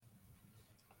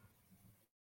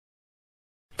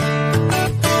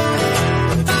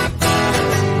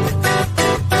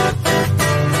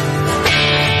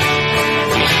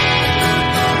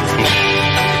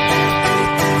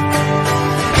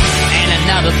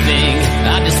thing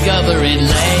I'm discovering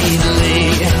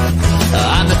lately.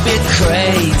 I'm a bit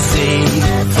crazy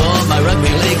for my rugby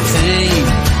league team.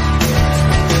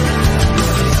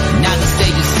 Now the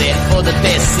stage is set for the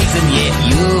best season yet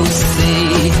you'll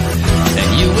see. And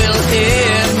you will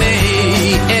hear me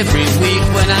every week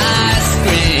when I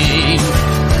scream.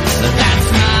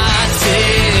 That's my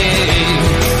team.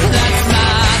 That's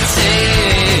my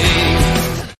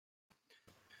team.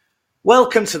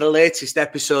 Welcome to the latest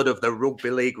episode of the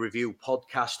Rugby League Review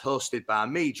podcast, hosted by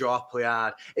me, Joe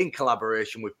Appleyard, in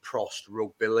collaboration with Prost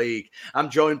Rugby League. I'm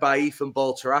joined by Ethan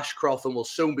Bolter-Ashcroft, and we'll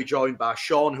soon be joined by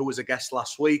Sean, who was a guest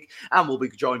last week, and we'll be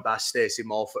joined by Stacey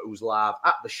Morford, who's live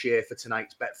at the Shea for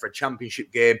tonight's Betfred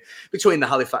Championship game between the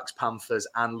Halifax Panthers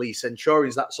and Leigh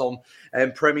Centurions. That's on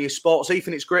Premier Sports.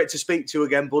 Ethan, it's great to speak to you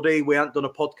again, buddy. We haven't done a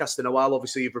podcast in a while.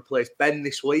 Obviously, you've replaced Ben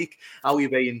this week. How are you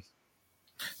been?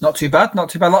 Not too bad. A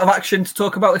lot of action to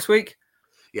talk about this week.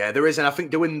 Yeah, there is. And I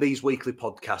think doing these weekly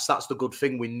podcasts, that's the good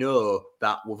thing. We know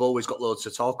that we've always got loads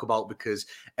to talk about because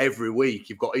every week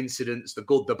you've got incidents, the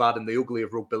good, the bad and the ugly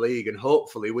of rugby league. And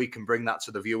hopefully we can bring that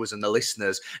to the viewers and the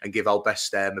listeners and give our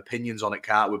best opinions on it,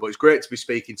 can't we? But it's great to be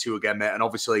speaking to you again, mate. And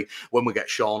obviously when we get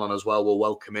Sean on as well, we'll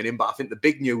welcome him. But I think the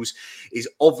big news is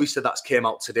obviously that's came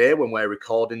out today when we're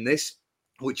recording this,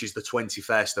 which is the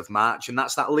 21st of March. And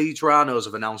that's that Leeds Rhinos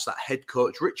have announced that head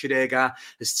coach Richard Agar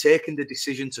has taken the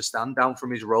decision to stand down from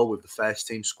his role with the first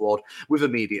team squad with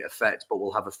immediate effect, but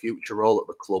will have a future role at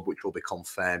the club, which will be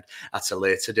confirmed at a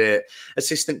later date.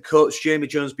 Assistant coach Jamie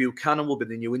Jones-Buchanan will be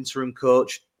the new interim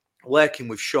coach, working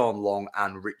with Sean Long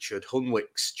and Richard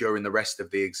Hunwicks during the rest of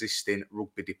the existing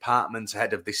rugby department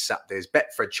ahead of this Saturday's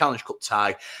Betfred Challenge Cup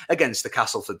tie against the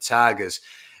Castleford Tigers.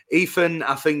 Ethan,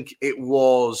 I think it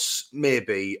was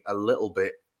maybe a little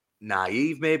bit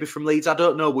naive maybe from Leeds. I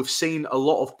don't know. We've seen a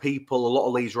lot of people, a lot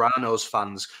of Leeds Rhinos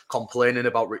fans complaining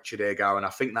about Richard Agar, and I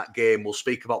think that game, we'll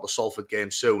speak about the Salford game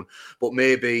soon, but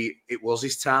maybe it was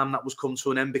his time that was come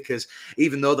to an end, because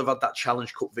even though they've had that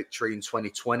Challenge Cup victory in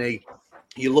 2020,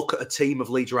 you look at a team of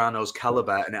Leeds Rhinos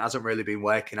calibre and it hasn't really been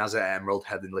working, has it, Emerald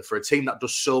Headingley? For a team that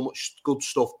does so much good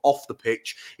stuff off the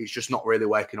pitch, it's just not really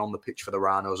working on the pitch for the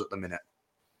Rhinos at the minute.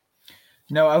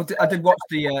 No, I did watch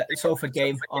the Salford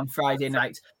game on Friday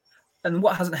night, and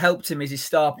what hasn't helped him is his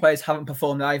star players haven't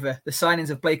performed either. The signings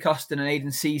of Blake Austin and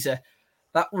Aidan Caesar,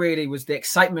 that really was the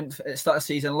excitement at the start of the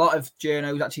season. A lot of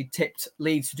journos actually tipped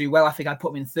Leeds to do well. I think I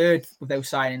put them in third with those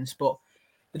signings, but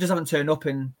they just haven't turned up.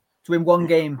 And to win one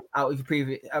game out of the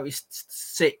previous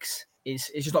six is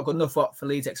just not good enough for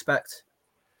Leeds to expect.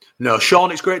 No,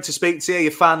 Sean, it's great to speak to you.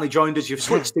 You finally joined us. You've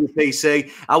switched to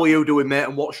PC. How are you doing, mate?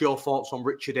 And what's your thoughts on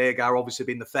Richard Agar, obviously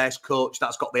being the first coach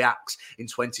that's got the axe in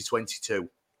 2022?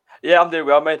 Yeah, I'm doing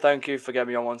well, mate. Thank you for getting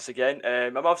me on once again.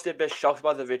 I'm obviously a bit shocked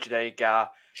about the Richard Agar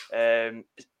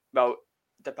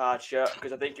departure,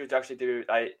 because I think he was actually doing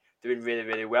really,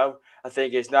 really well. I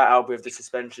think it's not out with the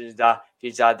suspensions that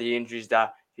he's had, the injuries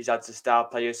that he's had to star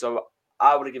players. So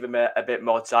I would have given him a bit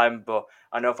more time, but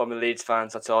I know from the Leeds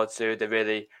fans I talked to, they're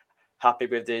really happy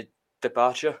with the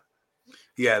departure.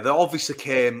 Yeah, they obviously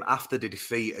came after the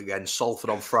defeat against Salford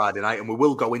on Friday night, and we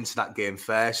will go into that game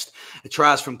first. The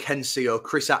tries from Ken Seo,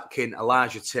 Chris Atkin,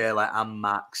 Elijah Taylor and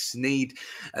Mark Sneed.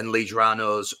 And Leeds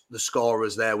Rhinos, the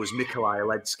scorers there was Mikolaj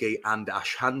Oledzki and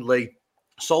Ash Handley.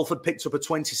 Salford picked up a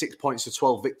 26 points to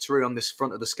 12 victory on this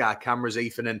front of the Sky cameras,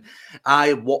 Ethan. And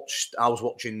I was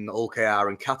watching OKR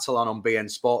and Catalan on BN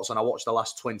Sports, and I watched the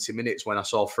last 20 minutes when I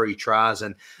saw 3 tries.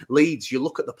 And Leeds, you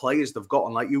look at the players they've got,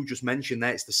 and like you just mentioned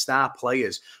there, it's the star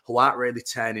players who aren't really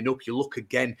turning up. You look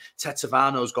again,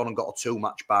 Tetevano's gone and got a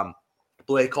 2-match ban.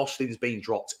 Blake Austin's been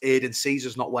dropped. Aidan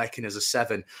Caesar's not working as a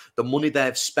 7. The money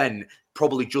they've spent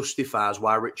probably justifies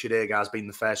why Richard Agar's been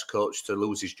the first coach to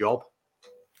lose his job.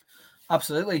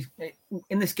 Absolutely.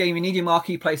 In this game, you need your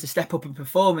marquee players to step up and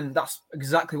perform, and that's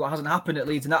exactly what hasn't happened at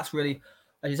Leeds, and that's really,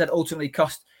 as you said, ultimately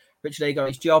cost Richard Agar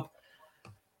his job.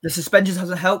 The suspensions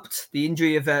hasn't helped. The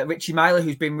injury of Richie Myler,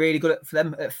 who's been really good for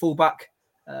them at fullback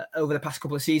over the past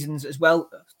couple of seasons as well.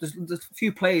 There's a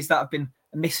few players that have been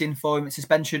missing for him,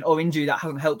 suspension or injury, that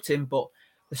hasn't helped him, but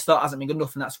the start hasn't been good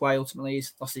enough, and that's why ultimately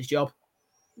he's lost his job.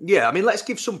 Yeah, I mean, let's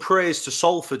give some praise to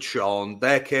Salford, Sean.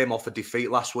 They came off a defeat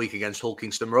last week against Hull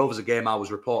Kingston Rovers, a game I was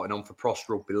reporting on for Prost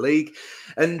Rugby League.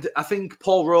 And I think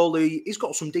Paul Rowley, he's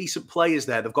got some decent players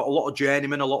there. They've got a lot of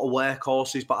journeymen, a lot of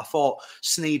workhorses, but I thought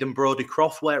Sneed and Brodie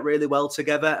Croft worked really well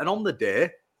together. And on the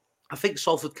day, I think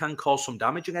Salford can cause some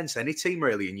damage against any team,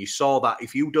 really. And you saw that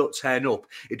if you don't turn up,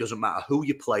 it doesn't matter who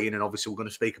you're playing. And obviously, we're going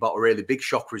to speak about a really big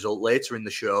shock result later in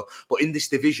the show. But in this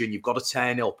division, you've got to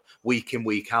turn up week in,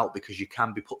 week out, because you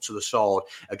can be put to the sword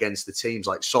against the teams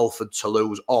like Salford,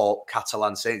 Toulouse, or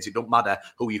Catalan Saints. It don't matter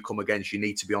who you come against. You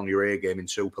need to be on your A game in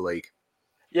Super League.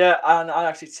 Yeah, and I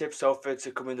actually tip Salford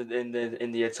to come in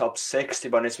the top 6, to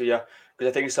be honest with you,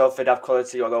 because I think Salford have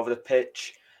quality all over the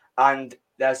pitch, and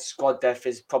their squad depth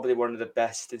is probably one of the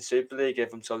best in Super League,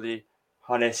 if I'm totally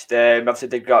honest. Obviously,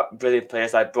 they've got brilliant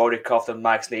players like Brody Croft and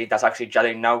Max Sneed, that's actually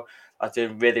gelling now, that's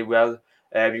doing really well.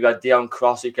 You've got Dion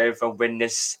Cross, who came from Win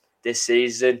this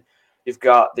season. You've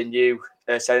got the new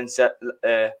centre,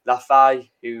 Lafay,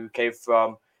 who came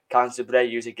from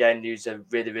Canterbury, who's a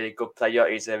really, really good player.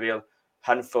 He's a real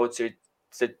handful to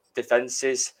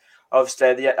defences.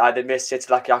 Obviously, they missed it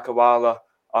like Akawala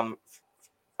on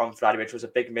Friday, which was a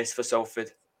big miss for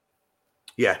Salford.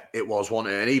 Yeah, it was,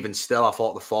 wasn't it? And even still, I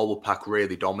thought the forward pack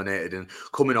really dominated, and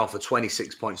coming off a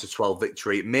 26 points to 12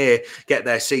 victory, it may get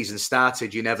their season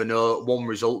started. You never know. One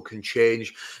result can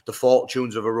change the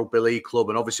fortunes of a rugby league club.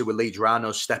 And obviously with Leeds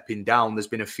Rhinos stepping down, there's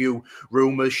been a few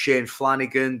rumours. Shane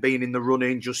Flanagan being in the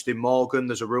running, Justin Morgan.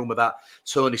 There's a rumour that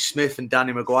Tony Smith and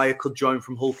Danny Maguire could join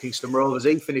from Hull Kingston Rovers.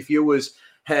 Ethan, if you was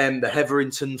the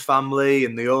Hetherington family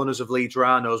and the owners of Leeds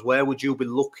Rhinos, where would you be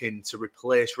looking to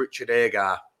replace Richard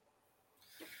Agar?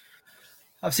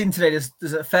 I've seen today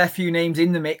there's a fair few names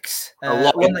in the mix.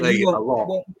 One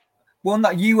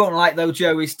that you won't like, though,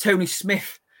 Joe, is Tony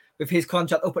Smith with his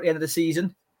contract up at the end of the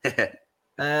season.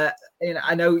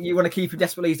 I know you want to keep him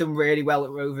desperately. He's done really well at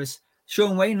Rovers.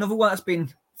 Sean Wayne, another one that's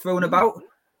been thrown about.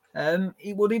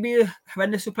 Would he be a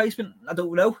horrendous replacement? I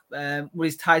don't know. With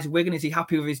his ties with Wigan, is he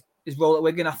happy with his role at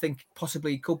Wigan? I think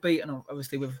possibly he could be. And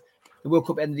obviously with the World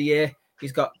Cup at the end of the year,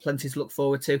 he's got plenty to look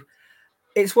forward to.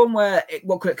 It's one where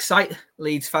what could excite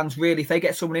Leeds fans, really, if they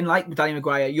get someone in like Danny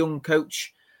Maguire, young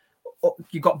coach.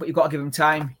 You've got to give him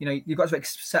time. You know, you've got to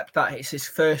accept that it's his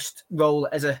first role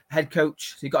as a head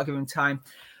coach, so you've got to give him time.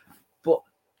 But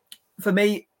for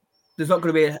me, there's not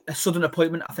going to be a sudden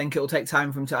appointment. I think it'll take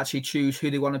time for them to actually choose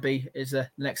who they want to be as the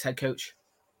next head coach.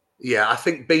 Yeah, I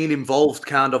think being involved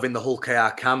kind of in the Hull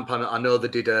KR camp, and I know they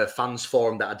did a fans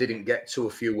forum that I didn't get to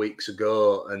a few weeks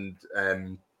ago,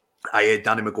 and I heard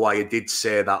Danny Maguire did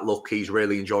say that, look, he's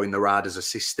really enjoying the ride as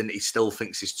assistant. He still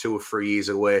thinks he's 2 or 3 years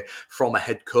away from a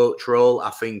head coach role.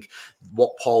 I think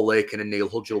what Paul Lakin and Neil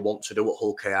Hudgell want to do at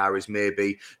Hull KR is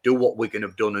maybe do what Wigan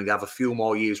have done and have a few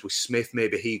more years with Smith.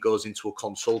 Maybe he goes into a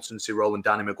consultancy role and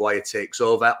Danny Maguire takes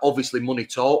over. Obviously, money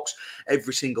talks.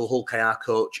 Every single Hull KR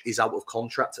coach is out of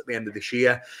contract at the end of this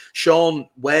year. Sean,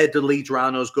 where do Leeds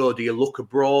Rhinos go? Do you look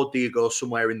abroad? Do you go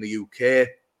somewhere in the UK?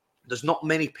 There's not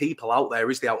many people out there,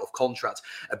 is there, out of contract?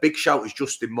 A big shout is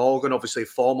Justin Morgan, obviously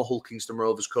former Hull Kingston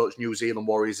Rovers coach, New Zealand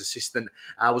Warriors assistant.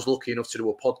 I was lucky enough to do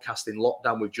a podcast in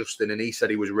lockdown with Justin, and he said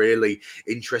he was really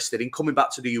interested in coming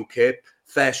back to the UK.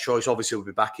 First choice, obviously, will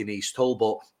be back in East Hull,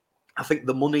 but I think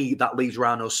the money that Leeds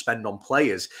Rhinos spend on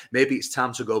players, maybe it's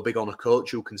time to go big on a coach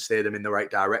who can steer them in the right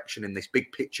direction in this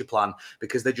big picture plan,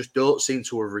 because they just don't seem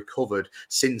to have recovered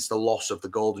since the loss of the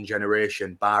golden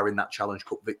generation, barring that Challenge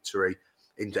Cup victory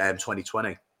in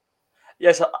 2020.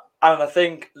 Yes, and I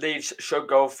think Leeds should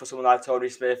go for someone like Tony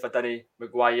Smith or Danny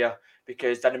Maguire,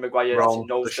 because Danny Maguire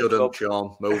knows the club.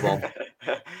 Sean, move on.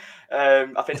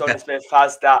 I think Tony Smith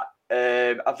has that.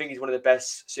 I think he's one of the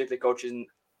best Super League coaches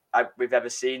we've ever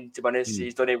seen, to be honest.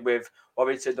 He's done it with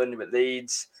Warrington, done it with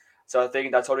Leeds. So I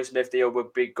think that Tony Smith deal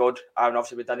would be good. And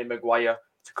obviously with Danny Maguire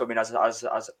to come in as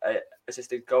an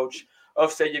assistant coach.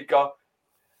 Obviously you've got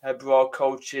broad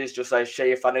coaches just like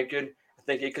Shea Flanagan. I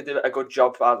think he could do a good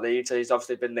job at Leeds. He's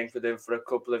obviously been linked with him for a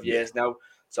couple of years now.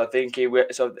 So I think he will.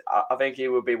 So I think he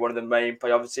will be one of the main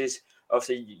priorities.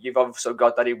 Obviously, you've also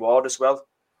got Danny Ward as well.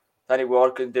 Danny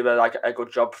Ward can do a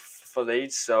good job for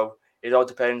Leeds. So it all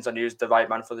depends on who's the right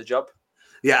man for the job.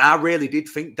 Yeah, I really did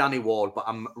think Danny Ward, but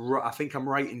I think I'm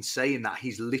right in saying that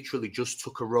he's literally just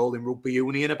took a role in Rugby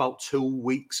Union about 2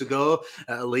 weeks ago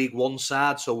at a League One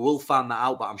side. So we'll find that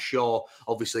out, but I'm sure,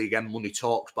 obviously, again, money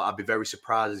talks, but I'd be very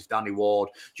surprised if Danny Ward,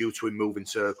 due to him moving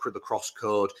to the cross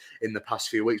code in the past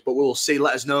few weeks. But we'll see.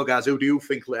 Let us know, guys. Who do you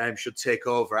think should take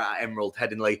over at Emerald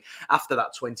Headingley after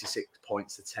that 26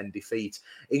 points to 10 defeat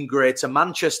in Greater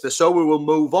Manchester? So we will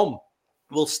move on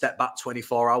We'll step back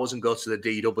 24 hours and go to the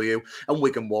DW, and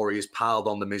Wigan Warriors piled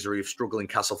on the misery of struggling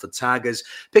Castleford Tigers,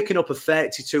 picking up a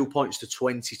 32 points to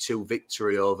 22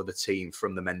 victory over the team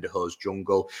from the Mendehoes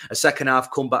jungle. A second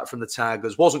half comeback from the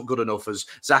Tigers wasn't good enough as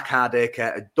Zach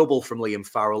Hardacre, a double from Liam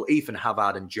Farrell, Ethan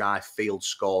Havard and Jai Field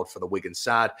scored for the Wigan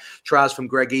side. Tries from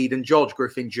Greg Eden, George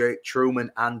Griffin, Jake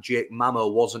Truman and Jake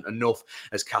Mamo wasn't enough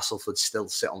as Castleford still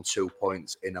sit on 2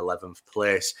 points in 11th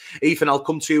place. Ethan, I'll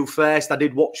come to you first. I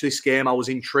did watch this game. I was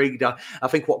intrigued. I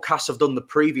think what Cass have done the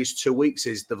previous 2 weeks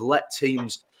is they've let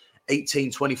teams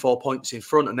 18, 24 points in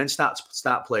front and then start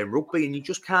playing rugby, and you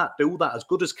just can't do that. As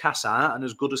good as Cass are and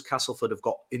as good as Castleford have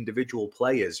got individual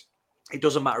players, it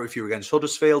doesn't matter if you're against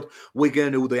Huddersfield,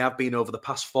 Wigan, who they have been over the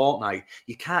past fortnight.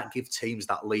 You can't give teams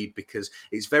that lead because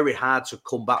it's very hard to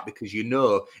come back, because you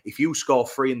know if you score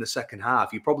 3 in the second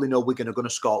half, you probably know Wigan are going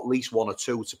to score at least 1 or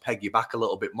 2 to peg you back a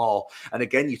little bit more. And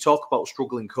again, you talk about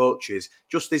struggling coaches,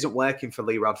 just isn't working for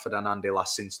Lee Radford and Andy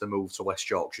Lass since the move to West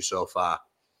Yorkshire so far.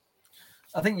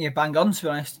 I think you're bang on, to be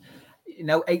honest.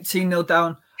 18-0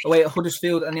 down away at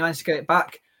Huddersfield, and they managed to get it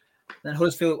back. Then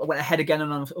Huddersfield went ahead again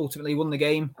and ultimately won the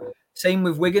game. Same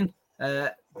with Wigan.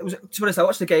 It was, to be honest, I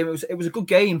watched the game. It was a good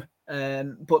game,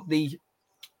 but the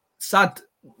sad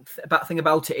thing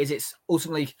about it is it's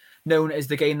ultimately known as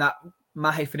the game that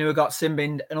Mahe Fanua got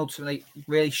sin-binned, and ultimately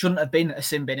really shouldn't have been a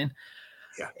sin-binning.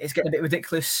 Yeah. It's getting a bit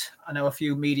ridiculous. I know a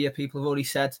few media people have already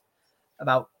said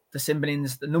about the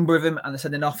sin-binnings, the number of them, and the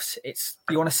sending-offs.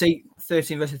 You want to see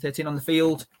 13 versus 13 on the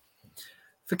field.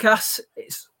 For Cass,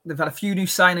 they've had a few new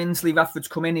signings. Lee Radford's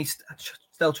come in. He's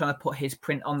still trying to put his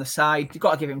print on the side. You've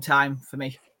got to give him time for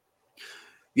me.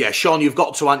 Yeah, Sean, you've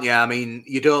got to, haven't you? I mean,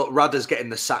 Radder's getting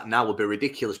the sack now would be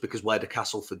ridiculous, because where do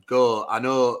Castleford go? I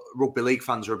know rugby league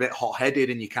fans are a bit hot-headed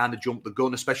and you kind of jump the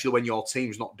gun, especially when your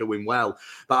team's not doing well.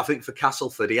 But I think for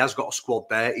Castleford, he has got a squad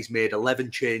there. He's made 11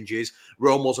 changes.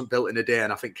 Rome wasn't built in a day.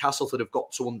 And I think Castleford have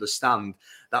got to understand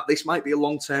that this might be a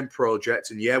long-term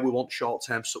project. And yeah, we want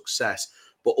short-term success.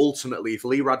 But ultimately, if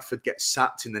Lee Radford gets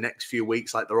sacked in the next few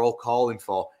weeks, like they're all calling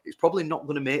for, it's probably not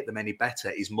going to make them any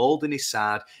better. He's moulding his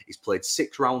side. He's played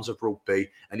 6 rounds of rugby,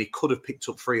 and he could have picked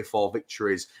up 3 or 4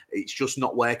 victories. It's just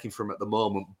not working for him at the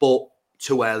moment. But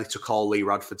too early to call Lee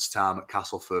Radford's time at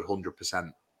Castleford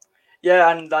 100%.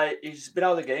 Yeah, and he's been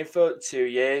out of the game for 2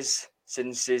 years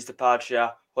since his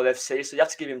departure Hull FC, so you have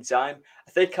to give him time.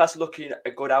 I think Cass looking a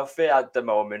good outfit at the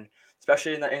moment,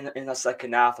 especially in the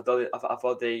second half. I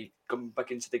thought they come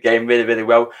back into the game really, really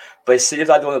well. But it seems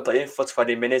like they want to play for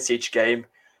 20 minutes each game.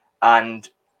 And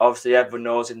obviously everyone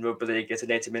knows in rugby league it's an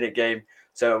 80-minute game.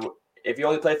 So if you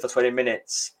only play for 20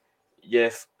 minutes, you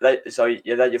let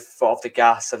your foot off the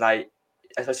gas. And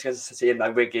especially against a team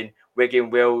like Wigan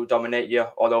will dominate you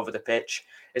all over the pitch.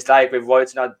 It's like with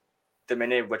Royton at the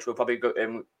minute, which we'll probably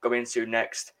go into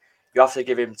next. You have to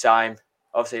give him time.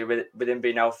 Obviously, with him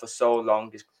being out for so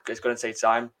long, it's going to take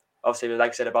time. Obviously,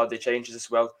 like I said about the changes as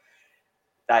well,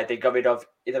 they got rid of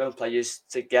 11 players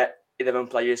to get 11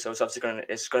 players, so it's obviously going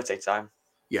to take time.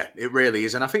 Yeah, it really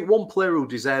is. And I think one player who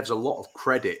deserves a lot of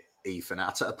credit, Ethan,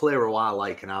 a player who I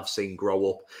like and I've seen grow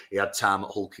up. He had time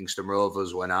at Hull Kingston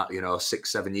Rovers when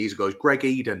 6-7 years ago. Is Greg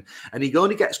Eden, and he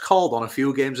only gets called on a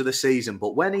few games of the season,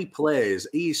 but when he plays,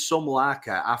 he's some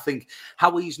larker. I think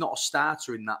how he's not a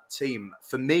starter in that team.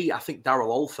 For me, I think Daryl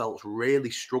Oldfeldt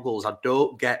really struggles. I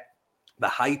don't get the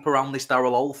hype around this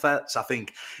Daryl Oldfeldt. I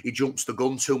think he jumps the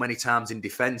gun too many times in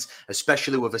defence,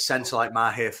 especially with a centre like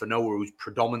Mahe Fanua, who's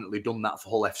predominantly done that for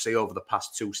Hull FC over the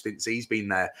past 2 stints he's been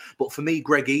there. But for me,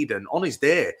 Greg Eden, on his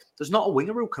day, there's not a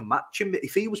winger who can match him.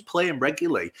 If he was playing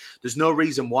regularly, there's no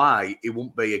reason why he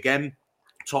wouldn't be, again,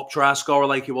 top try scorer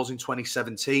like he was in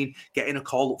 2017, getting a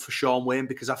call up for Sean Wayne,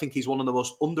 because I think he's one of the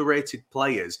most underrated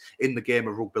players in the game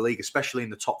of rugby league, especially in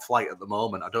the top flight at the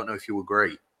moment. I don't know if you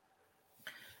agree.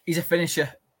 He's a finisher.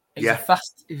 He's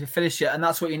a finisher, and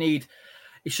that's what you need.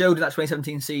 He showed in that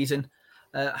 2017 season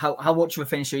how much of a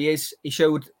finisher he is. He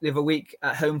showed the other week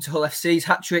at home to Hull FC's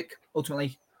hat-trick,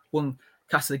 ultimately won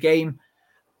cast of the game.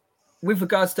 With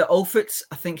regards to Oldfeldt,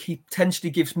 I think he potentially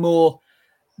gives more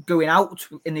going out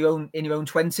in your own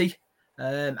 20.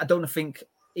 I don't think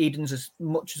Eden's as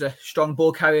much as a strong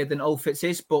ball carrier than Oldfeldt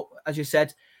is, but as you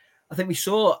said, I think we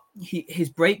saw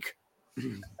his break.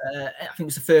 I think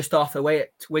it's the first half away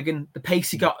at Wigan. The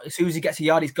pace he got, as soon as he gets a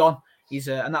yard, he's gone.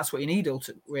 And that's what you need,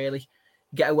 really.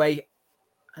 Get away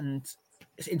and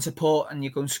in support, and you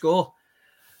go and score.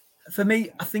 For me,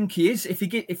 I think he is. If you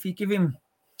give him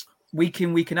week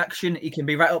in action, he can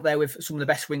be right up there with some of the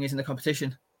best wingers in the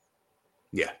competition.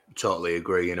 Yeah, totally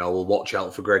agree. You know, we'll watch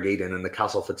out for Greg Eden and the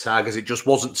Castleford Tigers. It just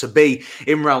wasn't to be.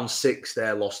 In round 6,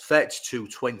 they lost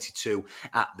 32-22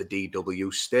 at the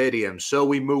DW Stadium. So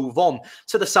we move on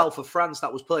to the south of France.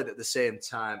 That was played at the same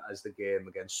time as the game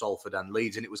against Salford and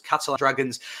Leeds. And it was Catalan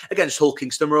Dragons against Hull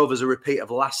Kingston Rovers, a repeat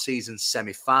of last season's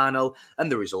semi-final.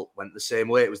 And the result went the same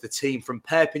way. It was the team from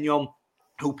Perpignan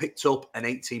who picked up an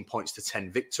 18 points to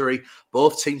 10 victory.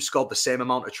 Both teams scored the same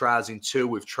amount of tries in 2,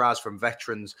 with tries from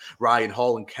veterans Ryan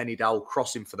Hall and Kenny Dowell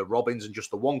crossing for the Robins, and just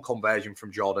the 1 conversion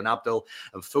from Jordan Abdul,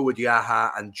 and Fuad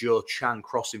Yaha and Joe Chan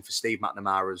crossing for Steve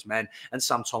McNamara's men, and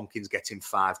Sam Tompkins getting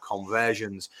 5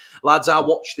 conversions. Lads, I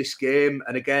watched this game,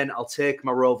 and again, I'll take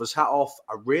my Rovers hat off.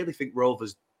 I really think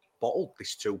Rovers bottled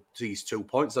these 2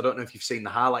 points. I don't know if you've seen the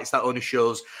highlights. That only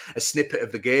shows a snippet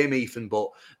of the game, Ethan, but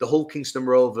the Hull Kingston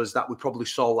Rovers that we probably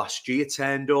saw last year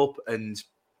turned up, and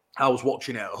I was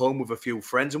watching it at home with a few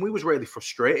friends, and we was really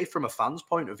frustrated from a fan's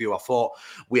point of view. I thought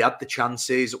we had the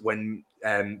chances when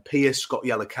Pierce got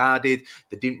yellow carded.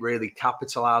 They didn't really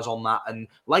capitalise on that. And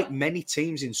like many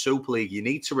teams in Super League, you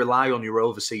need to rely on your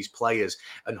overseas players.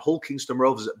 And Hull Kingston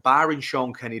Rovers, barring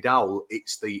Sean Kenny Dowell,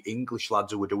 it's the English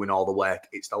lads who are doing all the work.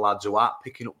 It's the lads who are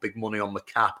picking up big money on the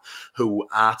cap who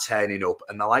are turning up.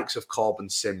 And the likes of Corbin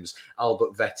Sims,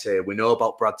 Albert Vette, we know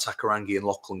about Brad Takarangi and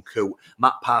Lachlan Coote.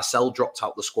 Matt Parcell dropped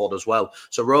out the squad as well.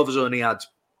 So Rovers only had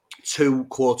 2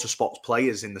 quarter spots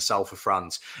players in the south of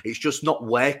France. It's just not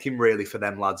working really for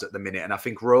them lads at the minute. And I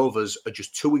think Rovers are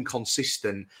just too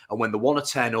inconsistent. And when they want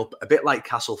to turn up, a bit like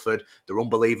Castleford, they're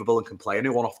unbelievable and can play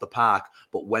anyone off the park.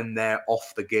 But when they're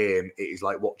off the game, it is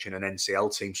like watching an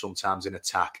NCL team sometimes in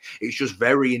attack. It's just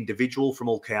very individual from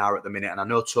OKR at the minute. And I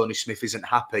know Tony Smith isn't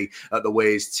happy at the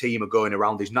way his team are going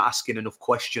around. He's not asking enough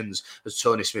questions, as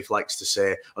Tony Smith likes to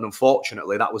say. And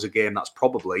unfortunately, that was a game that's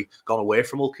probably gone away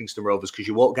from Hull Kingston Rovers, because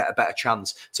you won't get a better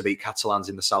chance to beat Catalans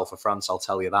in the south of France, I'll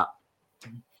tell you that.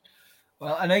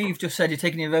 Well, I know you've just said you're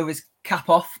taking your Rovers cap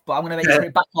off, but I'm going to make you put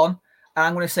it back on. And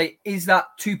I'm going to say, is that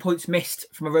 2 points missed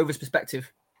from a Rovers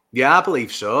perspective? Yeah, I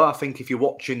believe so. I think if you're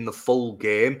watching the full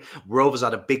game, Rovers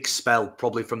had a big spell,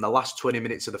 probably from the last 20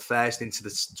 minutes of the first into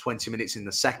the 20 minutes in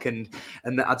the second.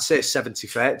 And I'd say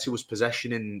 70-30 was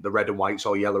possession in the red and whites,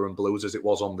 or yellow and blues as it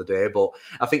was on the day. But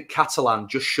I think Catalan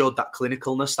just showed that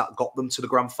clinicalness that got them to the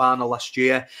grand final last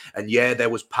year. And yeah, there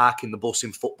was parking the bus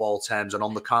in football terms and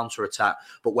on the counter-attack.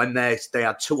 But when they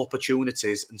had 2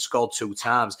 opportunities and scored 2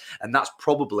 times, and that's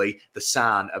probably the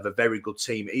sign of a very good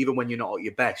team. Even when you're not at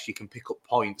your best, you can pick up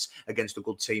points against a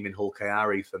good team in Hull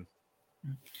KR, Ethan.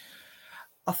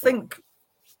 I think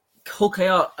Hull KR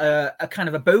are kind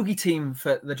of a bogey team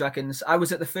for the Dragons. I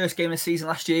was at the first game of the season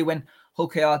last year when Hull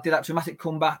KR did that dramatic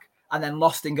comeback and then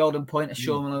lost in Golden Point, a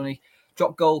Sean Maloney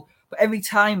drop goal. But every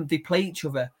time they play each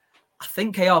other, I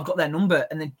think KR have got their number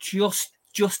and they just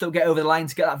don't get over the line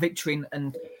to get that victory.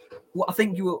 And what I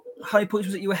think how many points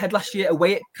was it you were ahead last year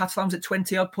away at Catalans at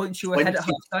 20-odd points? You were ahead at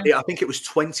half time? Yeah, I think it was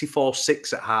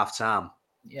 24-6 at half time.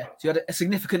 Yeah, so you had a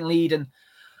significant lead and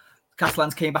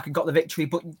Catalans came back and got the victory,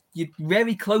 but you're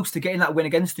very close to getting that win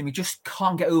against them. You just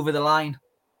can't get over the line.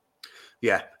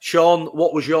 Yeah. Sean,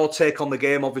 what was your take on the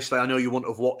game? Obviously, I know you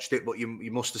wouldn't have watched it, but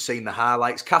you must have seen the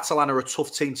highlights. Catalan are a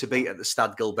tough team to beat at the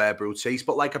Stade Gilbert Brutis,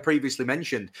 but like I previously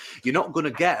mentioned, you're not going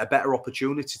to get a better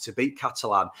opportunity to beat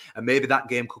Catalan, and maybe that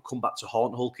game could come back to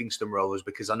haunt Hull Kingston Rovers,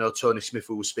 because I know Tony Smith,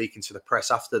 who was speaking to the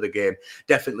press after the game,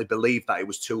 definitely believed that it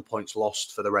was 2 points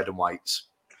lost for the Red and Whites.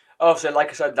 Obviously, like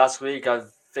I said last week, I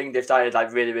think they've started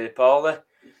really, really poorly.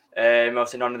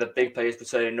 Obviously, none of the big players were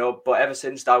turning up, but ever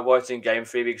since that Warrington game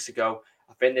 3 weeks ago,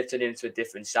 I think they've turned into a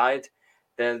different side.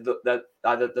 They're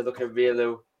looking a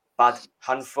really bad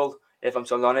handful, if I'm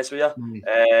totally honest with you.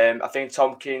 I think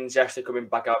Tompkins actually coming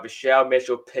back out of his shell.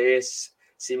 Mitchell Pearce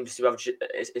seems to have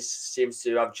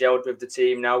gelled with the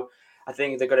team now. I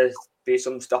think they're going to be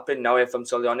some stopping now, if I'm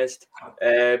totally honest.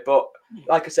 But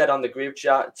like I said on the group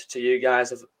chat to you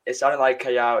guys, it sounded like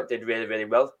KR did really, really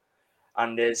well.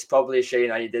 And it's probably a shame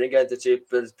that you didn't get the 2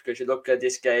 points, because you look at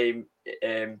this game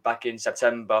back in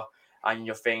September and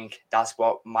you think that's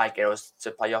what might get us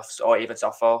to playoffs or even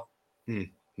top 4.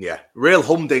 Yeah, real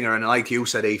humdinger. And like you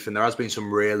said, Ethan, there has been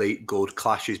some really good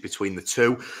clashes between the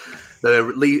two.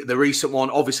 The recent one,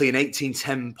 obviously an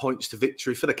 18-10 points to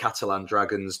victory for the Catalan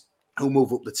Dragons, who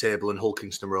move up the table, and Hull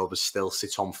Kingston Rovers still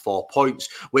sit on 4 points.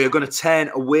 We are going to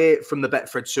turn away from the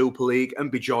Betfred Super League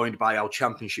and be joined by our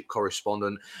Championship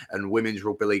correspondent and Women's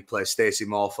Rugby League player, Stacey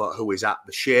Morford, who is at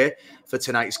the Shea for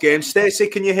tonight's game. Stacey,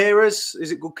 can you hear us?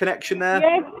 Is it good connection there?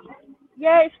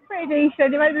 Yeah, it's pretty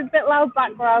decent. It might be a bit loud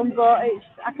background, but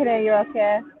I can hear you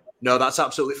okay. No, that's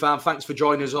absolutely fine. Thanks for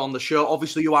joining us on the show.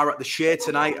 Obviously, you are at the Shea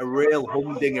tonight, a real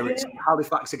humdinger. It's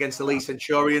Halifax against the Lee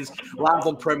Centurions, live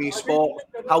on Premier Sports.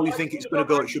 How do you think it's going to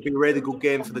go? It should be a really good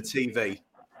game for the TV.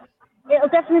 It'll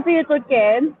definitely be a good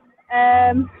game.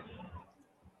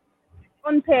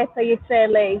 On paper, you'd say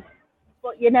Lee,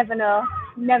 but you never know.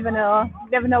 Never know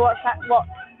what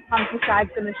Panther side's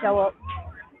going to show up.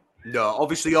 No,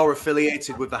 obviously you're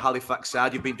affiliated with the Halifax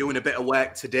side. You've been doing a bit of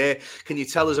work today. Can you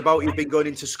tell us about, you've been going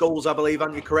into schools, I believe,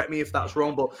 haven't you? Correct me if that's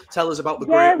wrong, but tell us about the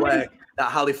great work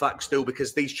that Halifax do,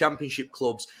 because these championship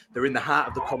clubs, they're in the heart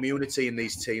of the community in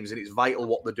these teams, and it's vital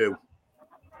what they do.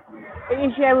 It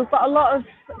is, yeah. We've got a lot of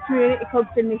community clubs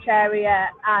in this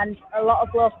area and a lot of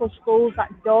local schools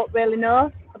that don't really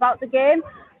know about the game.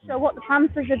 So what the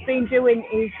Panthers have been doing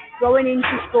is going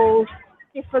into schools,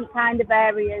 different kind of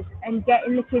areas, and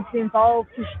getting the kids involved,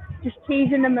 just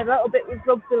teasing them a little bit with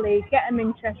rugby league, get them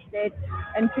interested.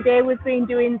 And today we've been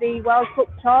doing the World Cup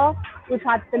tour. We've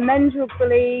had the men's rugby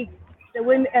league, the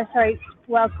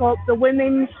World Cup, the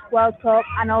women's World Cup,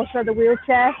 and also the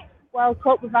wheelchair World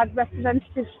Cup. We've had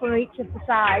representatives from each of the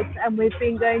sides, and we've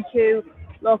been going to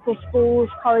local schools,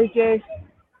 colleges,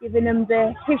 giving them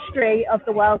the history of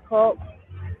the World Cup.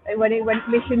 When it went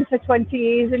missing for 20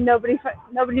 years and nobody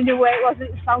knew where it was.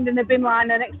 It was found in a bin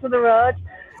liner next to the road.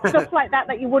 Stuff like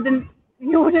that you wouldn't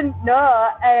know.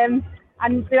 And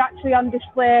they're actually on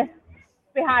display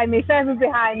further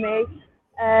behind me.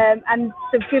 And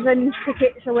they've given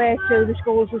tickets away to the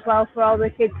schools as well for all the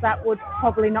kids that would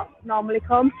probably not normally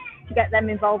come, to get them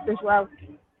involved as well.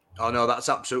 Oh, no, that's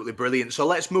absolutely brilliant. So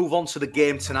let's move on to the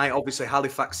game tonight. Obviously,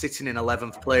 Halifax sitting in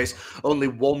 11th place. Only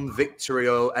one victory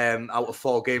out of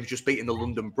 4 games, just beating the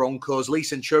London Broncos. Lee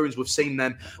Centurions, we've seen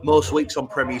them most weeks on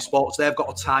Premier Sports. They've got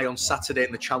a tie on Saturday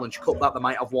in the Challenge Cup that they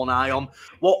might have one eye on.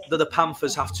 What do the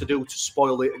Panthers have to do to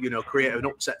spoil it, create an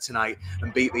upset tonight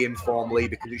and beat the informed Lee?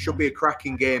 Because it should be a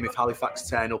cracking game if Halifax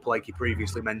turn up, like you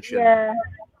previously mentioned. Yeah,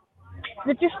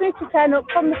 they just need to turn up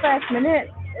from the first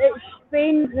minute. It's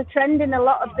been the trend in a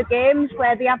lot of the games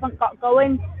where they haven't got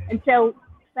going until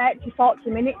 30, 40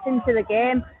 minutes into the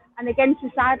game. And against a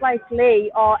side like Lee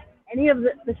or any of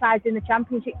the sides in the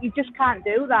championship, you just can't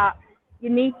do that. You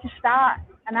need to start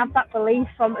and have that belief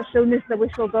from as soon as the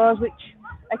whistle goes, which,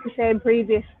 like I say in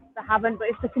previous, they haven't. But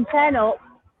if they can turn up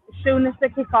as soon as they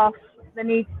kick off,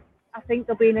 I think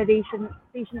they'll be in a decent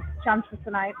chance for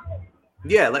tonight.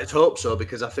 Yeah, let's hope so,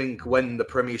 because I think when the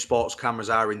Premier Sports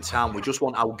cameras are in town, we just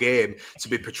want our game to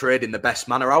be portrayed in the best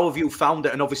manner. How have you found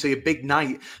it? And obviously a big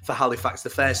night for Halifax,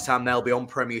 the first time they'll be on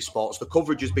Premier Sports. The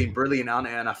coverage has been brilliant, hasn't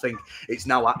it? And I think it's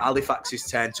now Halifax's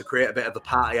turn to create a bit of a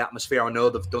party atmosphere. I know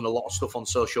they've done a lot of stuff on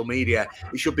social media.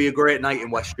 It should be a great night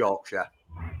in West Yorkshire.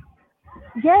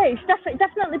 Yeah, it's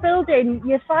definitely building.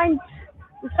 We found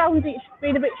it's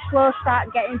been a bit slow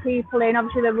start getting people in.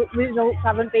 Obviously the results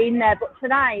haven't been there, but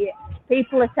tonight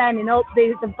people are turning up.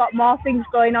 They've got more things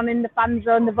going on in the fan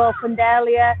zone. They've opened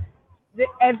earlier.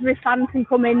 Every fan can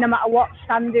come in no matter what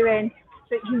stand they're in.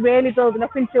 So it's really building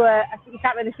up into you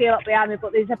can't really see a lot behind me,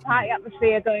 but there's a party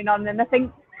atmosphere going on. And I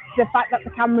think the fact that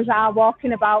the cameras are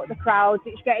walking about the crowds,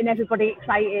 it's getting everybody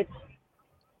excited.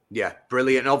 Yeah,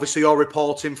 brilliant. And obviously you're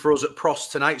reporting for us at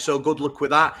Prost tonight, so good luck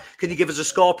with that. Can you give us a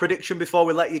score prediction before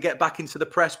we let you get back into the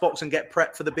press box and get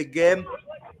prepped for the big game?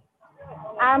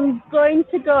 I'm going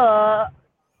to go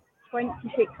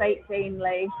 26-18,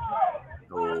 Lee.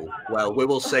 Oh, well, we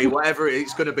will see. Whatever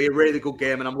it's going to be a really good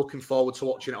game, and I'm looking forward to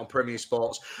watching it on Premier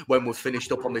Sports when we've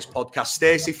finished up on this podcast.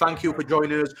 Stacey, thank you for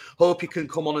joining us. Hope you can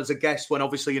come on as a guest when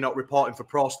obviously you're not reporting for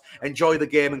Prost. Enjoy the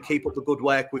game and keep up the good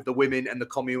work with the women and the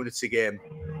community game.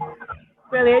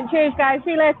 Brilliant. Cheers, guys.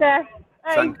 See you later.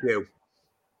 Bye. Thank you.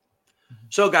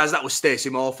 So, guys, that was Stacey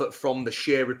Morford from the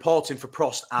Shea reporting for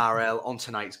Prost RL on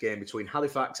tonight's game between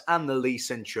Halifax and the Lee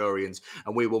Centurions.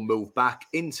 And we will move back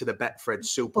into the Betfred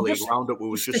Super League roundup. We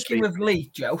were just sticking with Lee,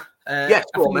 Joe. Yes,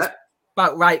 go on, mate.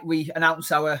 About right, we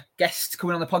announced our guest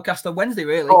coming on the podcast on Wednesday,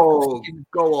 really. Oh,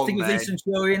 go on, with Lee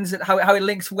Centurions, how it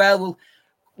links well.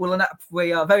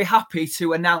 We are very happy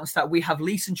to announce that we have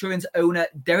Lee Centurions owner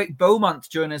Derek Beaumont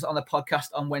join us on the podcast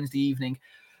on Wednesday evening.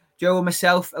 Joe and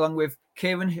myself, along with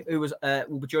Kieran, who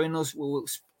will be joining us, we'll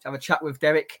have a chat with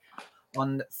Derek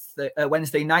on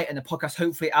Wednesday night, and the podcast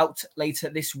hopefully out later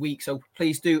this week. So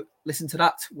please do listen to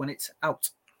that when it's out.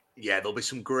 Yeah, there'll be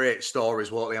some great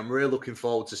stories, won't they? I'm really looking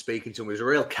forward to speaking to him. He's a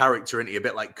real character, isn't he? A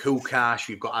bit like Kukash.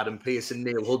 You've got Adam Pearson,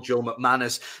 Neil Hood, Joe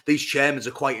McManus. These chairmen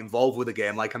are quite involved with the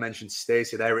game. Like I mentioned to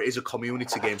Stacey there, it is a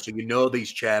community game. So you know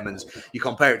these chairmen. You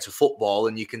compare it to football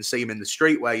and you can see them in the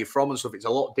street where you're from and stuff. It's a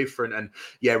lot different. And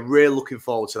yeah, really looking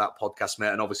forward to that podcast,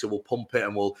 mate. And obviously we'll pump it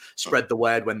and we'll spread the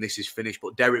word when this is finished.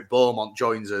 But Derek Beaumont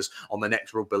joins us on the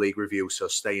next Rugby League review. So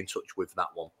stay in touch with that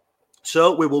one.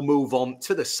 So we will move on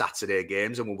to the Saturday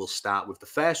games and we will start with the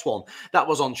first one. That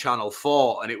was on Channel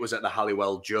 4 and it was at the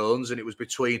Halliwell Jones and it was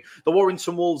between the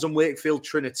Warrington Wolves and Wakefield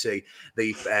Trinity,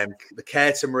 the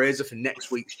curtain raiser for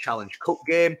next week's Challenge Cup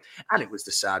game. And it was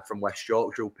the side from West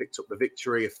Yorkshire who picked up the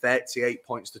victory of 38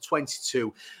 points to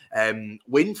 22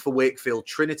 win for Wakefield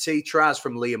Trinity. Tries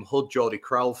from Liam Hood, Geordie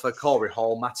Crowther, Corey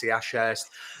Hall, Matty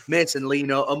Ashurst, Mason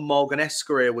Lino and Morgan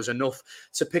Esquire was enough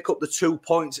to pick up the 2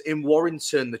 points in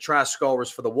Warrington. The try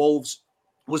scorers for the Wolves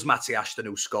was Matty Ashton,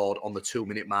 who scored on the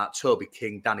 2-minute mark, Toby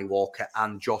King, Danny Walker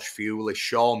and Josh Fewley.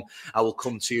 Sean, I will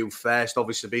come to you first.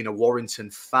 Obviously being a Warrington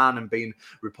fan and being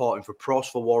reporting for pros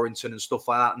for Warrington and stuff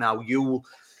like that. Now,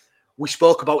 we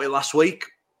spoke about it last week.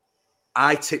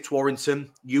 I tipped Warrington,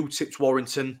 you tipped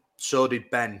Warrington, so did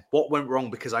Ben. What went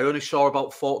wrong? Because I only saw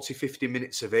about 40, 50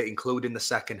 minutes of it, including the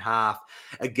second half.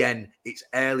 Again, it's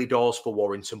early doors for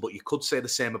Warrington, but you could say the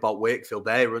same about Wakefield.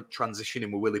 They're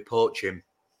transitioning with Willie Poaching.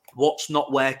 What's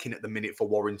not working at the minute for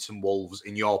Warrington Wolves,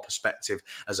 in your perspective,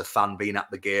 as a fan being at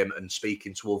the game and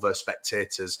speaking to other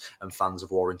spectators and fans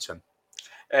of Warrington?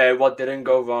 What didn't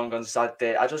go wrong on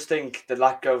Saturday? I just think the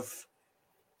lack of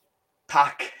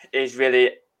pack is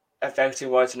really affecting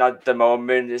Warrington at the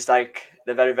moment. It's like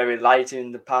they're very, very light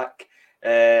in the pack.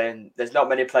 And there's not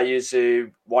many players who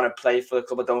want to play for the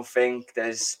club, I don't think.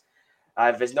 There's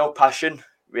no passion,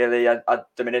 really, at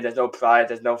the minute. There's no pride,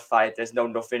 there's no fight, there's no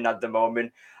nothing at the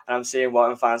moment. And I'm seeing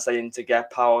Warrington fans saying to get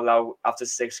Powell out after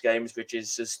 6 games, which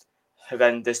is just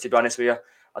horrendous, to be honest with you.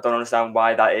 I don't understand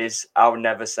why that is. I would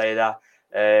never say that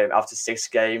after 6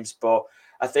 games. But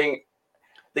I think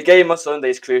the game on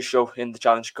Sunday is crucial in the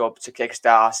Challenge Cup to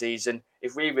kickstart our season.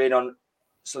 If we win on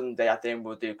Sunday, I think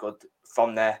we'll do good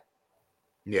from there.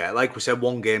 Yeah, like we said,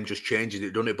 one game just changes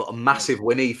it, doesn't it? But a massive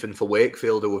win, Ethan, for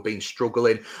Wakefield, who have been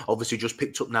struggling. Obviously, just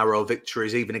picked up narrow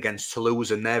victories, even against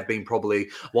Toulouse, and they've been probably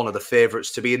one of the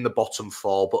favourites to be in the bottom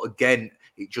 4. But again,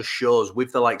 it just shows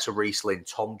with the likes of Reece Lynn,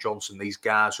 Tom Johnson, these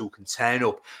guys who can turn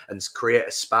up and create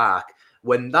a spark.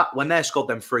 When they scored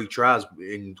them 3 tries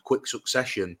in quick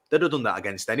succession, they'd have done that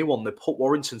against anyone. They put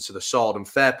Warrington to the sword, and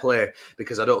fair play,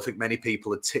 because I don't think many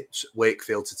people had tipped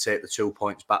Wakefield to take the 2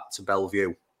 points back to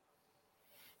Bellevue.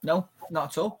 No,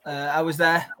 not at all. I was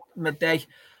there midday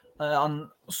on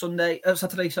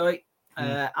Saturday,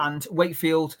 and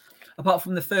Wakefield, apart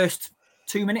from the first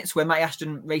 2 minutes where Matty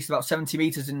Ashton raced about 70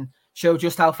 metres and showed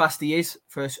just how fast he is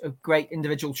for a great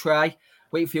individual try,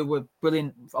 Wakefield were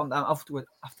brilliant after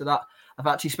that. I've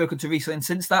actually spoken to Reece Lynn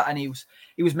since that, and he was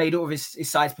made up of his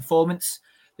side's performance.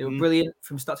 They were brilliant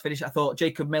from start to finish. I thought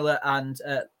Jacob Miller and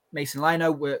Mason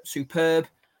Lino were superb.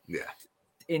 Yeah.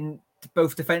 In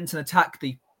both defence and attack,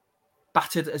 they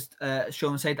battered, as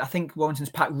Sean said. I think Warrington's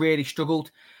pack really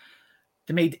struggled.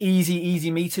 They made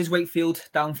easy meters, Wakefield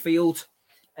downfield,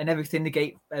 and everything they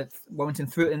gave Warrington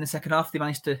through it in the second half. They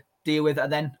managed to deal with it,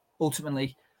 and then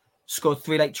ultimately scored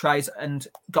 3 late tries and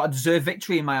got a deserved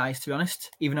victory in my eyes, to be honest,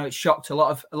 even though it shocked a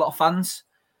lot of fans.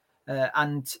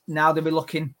 And now they'll be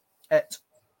looking at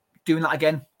doing that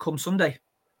again come Sunday.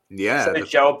 Yeah.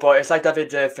 Joe, but it's like David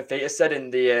Fafita said in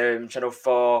the Channel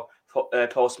 4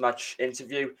 post-match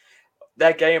interview.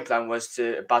 Their game plan was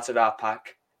to batter our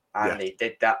pack, and they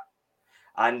did that.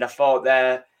 And I thought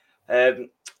their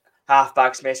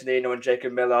halfbacks, Mason Lino and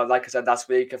Jacob Miller, like I said last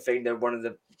week, I think they're one of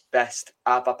the best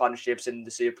halfback partnerships in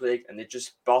the Super League, and they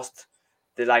just bossed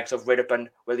the likes of Riddup and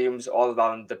Williams all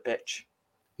around the pitch.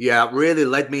 Yeah, it really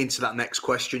led me into that next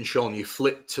question, Sean. You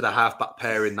flipped to the halfback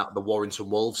pairing that the Warrington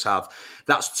Wolves have.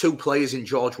 That's 2 players in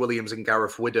George Williams and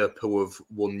Gareth Riddup who have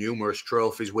won numerous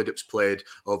trophies. Widdup's played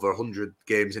over 100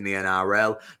 games in the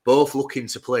NRL, both looking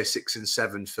to play 6 and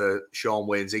 7 for Sean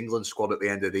Wayne's England squad at the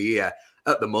end of the year.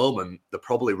 At the moment, they're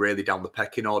probably really down the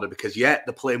pecking order because, they're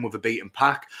playing with a beaten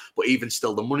pack, but even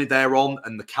still, the money they're on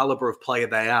and the calibre of player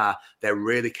they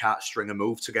really can't string a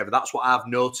move together. That's what I've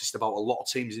noticed about a lot of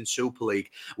teams in Super League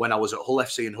when I was at Hull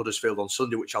FC in Huddersfield on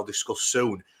Sunday, which I'll discuss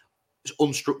soon. It's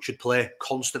unstructured play,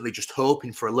 constantly just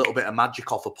hoping for a little bit of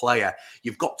magic off a player.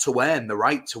 You've got to earn the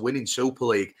right to win in Super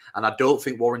League, and I don't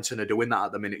think Warrington are doing that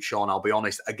at the minute, Sean, I'll be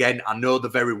honest. Again, I know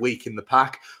they're very weak in the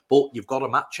pack, but you've got to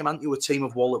match them, haven't you? A team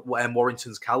of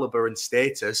Warrington's calibre and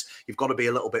status, you've got to be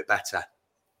a little bit better.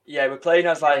 Yeah, we're playing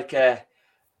as like a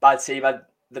bad team.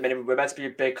 the minute we're meant to be a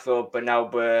big club, but now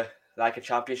we're like a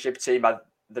championship team at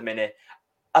the minute.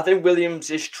 I think Williams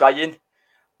is trying,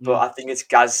 but I think it's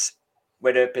Gaz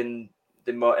went up in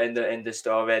the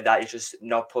story that he's just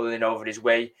not pulling over his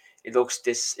way. He looks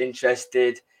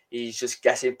disinterested. He's just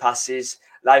getting passes.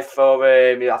 Like for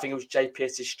I think it was Jay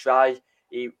Pierce's try,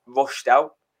 he rushed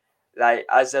out. Like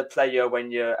as a player,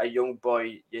 when you're a young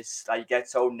boy, it's like you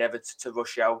get told never to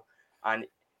rush out, and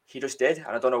he just did, and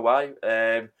I don't know why.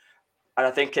 And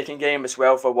I think kicking game as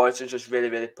well for Warrington's just really,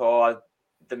 really poor at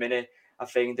the minute. I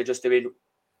think they're just doing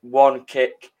one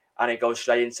kick and it goes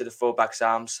straight into the fullback's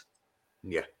arms.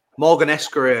 Yeah. Morgan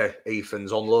Esquire,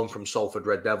 Ethan's on loan from Salford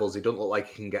Red Devils. He doesn't look like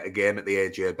he can get a game at the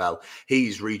AJ Bell.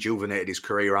 He's rejuvenated his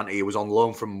career, hasn't he? He was on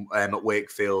loan from at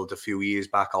Wakefield a few years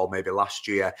back, or maybe last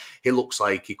year. He looks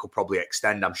like he could probably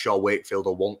extend. I'm sure Wakefield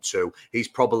will want to.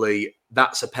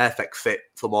 That's a perfect fit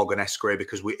for Morgan Esquire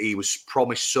because he was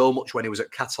promised so much when he was at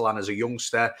Catalan as a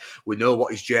youngster. We know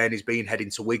what his journey's been heading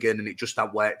to Wigan, and it just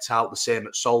hadn't worked out. The same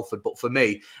at Salford. But for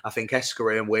me, I think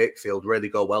Esquire and Wakefield really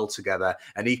go well together,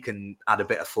 and he can add a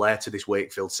bit of flair to this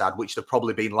Wakefield side, which they've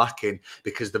probably been lacking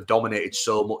because they've dominated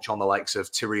so much on the likes of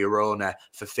Thierry Arona,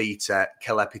 Fafita,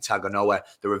 Kelepi Taganoa.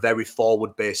 They're a very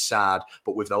forward-based side,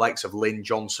 but with the likes of Lynn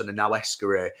Johnson and now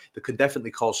Esquire, they can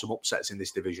definitely cause some upsets in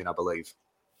this division, I believe.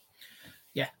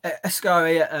 Yeah,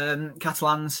 Esquire,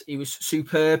 Catalans, he was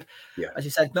superb. Yeah. As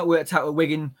you said, not worked out at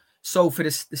Wigan. Salford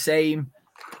is the same,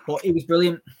 but he was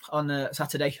brilliant on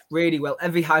Saturday. Really well.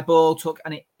 Every high ball took,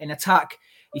 and in attack,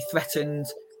 he threatened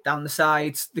down the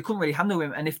sides. They couldn't really handle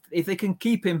him, and if they can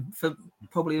keep him for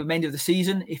probably the remainder of the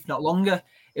season, if not longer,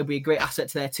 it'll be a great asset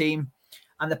to their team.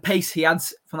 And the pace he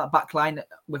adds from that back line,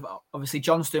 with obviously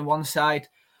Johnston one side,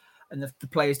 and the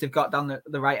players they've got down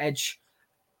the right edge,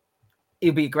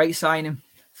 it'll be a great signing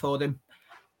for them.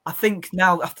 I think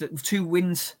now, after 2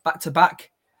 wins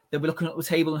back-to-back, they'll be looking at the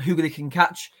table and who they can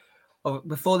catch.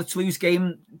 Before the Toulouse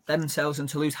game, themselves and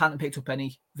Toulouse hadn't picked up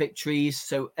any victories,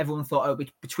 so everyone thought it would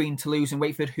be between Toulouse and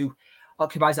Wakefield, who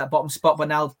occupies that bottom spot, but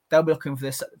now they'll be looking for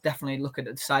this, definitely looking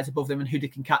at the sides above them and who they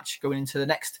can catch going into the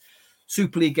next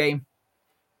Super League game.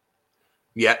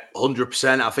 Yeah,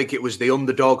 100%. I think it was the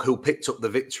underdog who picked up the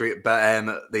victory at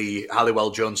the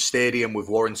Halliwell-Jones Stadium with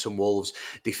Warrington Wolves,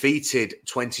 defeated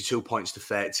 22 points to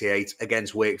 38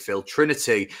 against Wakefield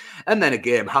Trinity. And then a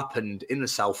game happened in the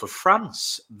south of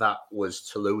France. That was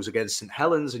Toulouse against St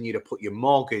Helens, and you'd have put your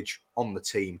mortgage on the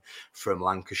team from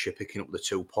Lancashire picking up the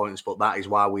 2 points. But that is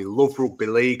why we love Rugby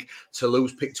League.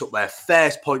 Toulouse picked up their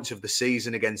first points of the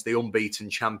season against the unbeaten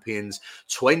champions,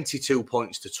 22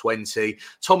 points to 20.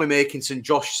 Tommy Makinson,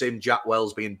 Josh Sim, Jack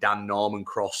Wells being Dan Norman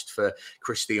crossed for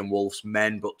Christian Wolf's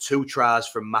men, but 2 tries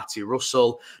from Matty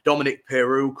Russell. Dominic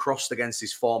Peru crossed against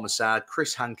his former side.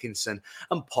 Chris Hankinson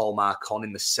and Paul Marcon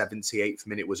in the 78th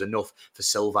minute was enough for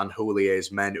Sylvain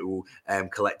Houlier's men, who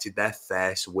collected their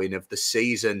first win of the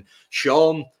season.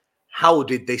 Sean, how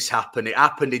did this happen? It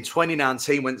happened in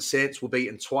 2019 when Saints were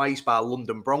beaten twice by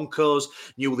London Broncos,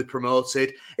 newly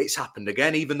promoted. It's happened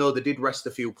again, even though they did rest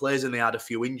a few players and they had a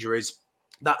few injuries.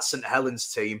 That St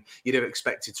Helens team, you'd have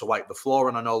expected to wipe the floor,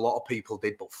 and I know a lot of people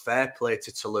did, but fair play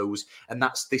to Toulouse. And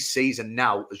that's this season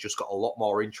now has just got a lot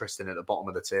more interesting at the bottom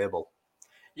of the table.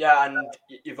 Yeah, and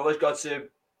you've always got to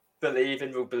believe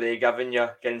in Rugby League, haven't you,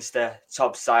 against the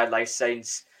top side like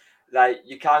Saints. Like,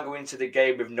 you can't go into the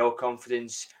game with no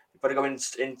confidence. You've got to go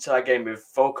into that game with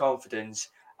full confidence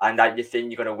and that you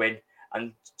think you're going to win.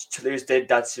 And Toulouse did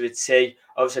that to a T.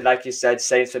 Obviously, like you said,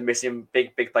 Saints are missing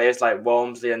big players like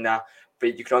Walmsley and that,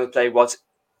 but you can only play what's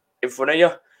in front of you.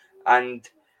 And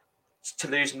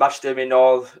Toulouse matched them in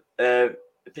all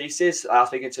pieces. I was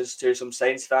speaking to some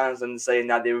Saints fans and saying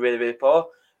that they were really, really poor,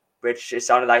 which it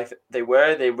sounded like they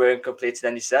were. They weren't completing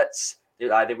any sets. They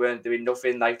weren't doing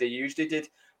nothing like they usually did.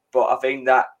 But I think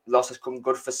that loss has come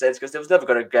good for Saints because they was never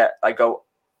going to go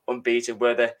unbeaten,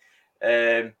 were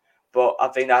they? But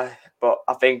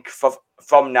I think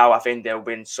from now, I think they'll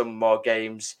win some more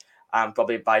games and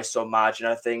probably by some margin.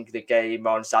 I think the game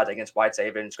on Saturday against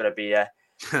Whitehaven is going to be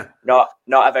not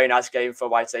a very nice game for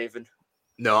Whitehaven.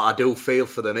 No, I do feel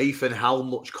for them. Ethan, how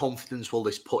much confidence will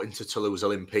this put into Toulouse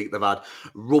Olympique? They've had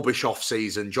rubbish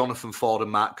off-season. Jonathan Ford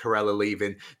and Mark Carella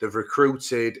leaving. They've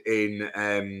recruited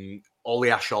in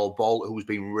Oliashol Bolt, who's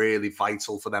been really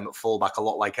vital for them at fullback, a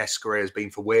lot like Esquire has been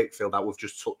for Wakefield, that we've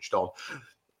just touched on.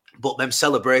 But them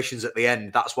celebrations at the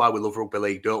end, that's why we love rugby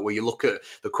league, don't we? You look at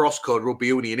the cross-code rugby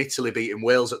union, Italy beating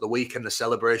Wales at the weekend, the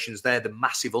celebrations there, the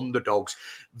massive underdogs,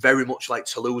 very much like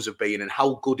Toulouse have been. And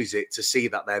how good is it to see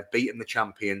that they've beaten the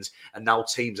champions and now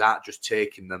teams aren't just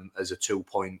taking them as a 2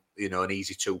 point, an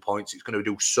easy 2 points. It's going to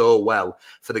do so well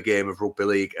for the game of rugby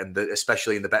league, and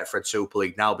especially in the Betfred Super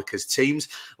League now, because teams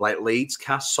like Leeds,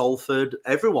 Cass, Salford,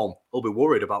 everyone will be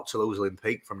worried about Toulouse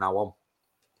Olympique from now on.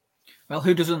 Well,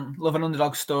 who doesn't love an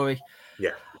underdog story?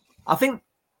 Yeah. I think,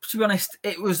 to be honest,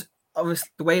 it was obviously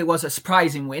the way it was a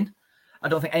surprising win. I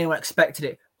don't think anyone expected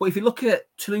it. But if you look at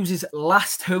Toulouse's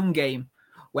last home game,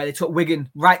 where they took Wigan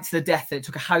right to the death, they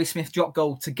took a Harry Smith drop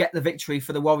goal to get the victory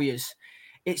for the Warriors.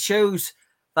 It shows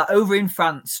that over in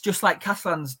France, just like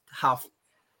Catalans have,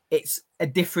 it's a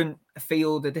different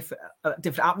field, a different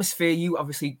atmosphere. You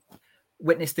obviously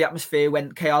witnessed the atmosphere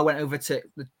when KR went over to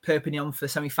the Perpignan for the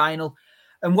semi-final.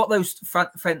 And what those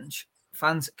French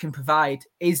fans can provide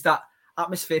is that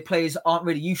atmosphere players aren't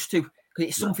really used to, because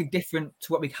it's something different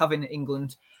to what we have in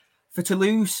England. For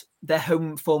Toulouse, their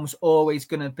home form's always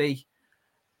going to be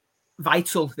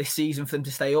vital this season for them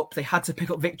to stay up. They had to pick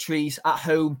up victories at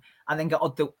home and then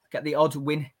get the odd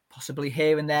win, possibly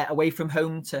here and there, away from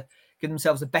home to give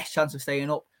themselves the best chance of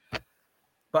staying up.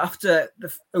 But after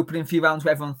the opening few rounds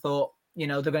where everyone thought, they're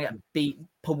going to get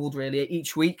pummeled really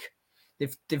each week,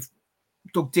 they've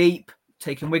dug deep,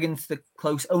 taken Wigan to the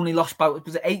close, only lost by,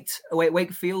 was it 8 away at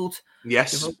Wakefield?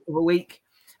 Yes. Of a week.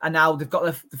 And now they've got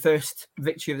the first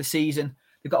victory of the season.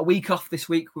 They've got a week off this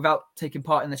week without taking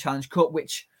part in the Challenge Cup,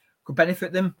 which could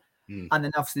benefit them. And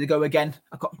then obviously they go again.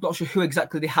 I'm not sure who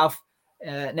exactly they have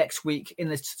next week in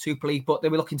the Super League, but they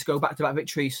were looking to go back-to-back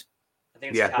victories. I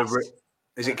think it's Cast.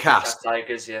 Is it Cast?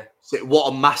 Tigers, yeah. What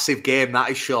a massive game that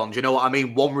is, Sean. Do you know what I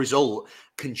mean? One result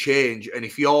can change. And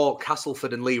if you're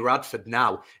Castleford and Lee Radford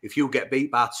now, if you get beat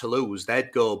by Toulouse,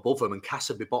 they'd go above them and Cass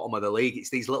would be bottom of the league. It's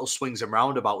these little swings and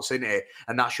roundabouts, isn't it?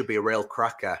 And that should be a real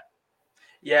cracker.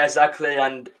 Yeah, exactly.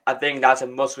 And I think that's a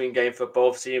must-win game for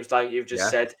both teams, like you've just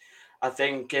said. I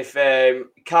think if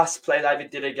Cass play like they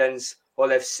did against Hull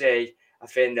FC, I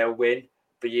think they'll win.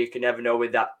 But you can never know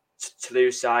with that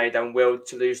Toulouse side, and will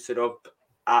Toulouse turn up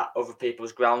at other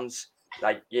people's grounds?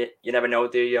 Like, you never know,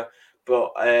 do you?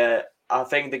 But I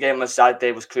think the game on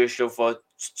Saturday was crucial for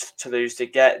Toulouse to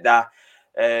get that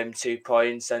 2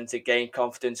 points and to gain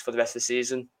confidence for the rest of the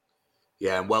season.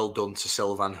 Yeah, and well done to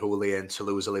Sylvain Houllier and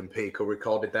Toulouse Olympique, who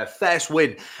recorded their first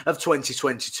win of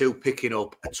 2022, picking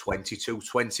up a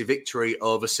 22-20 victory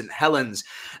over St Helens.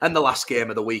 And the last game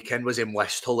of the weekend was in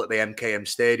West Hull at the MKM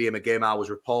Stadium, a game I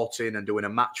was reporting and doing a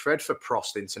match thread for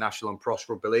Prost International and Prost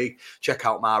Rugby League. Check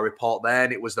out my report there.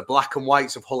 And it was the Black and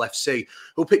Whites of Hull FC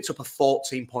who picked up a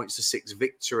 14-6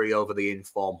 victory over the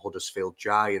informed Huddersfield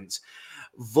Giants.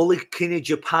 Vulikini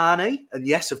Japani, and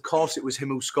yes, of course, it was him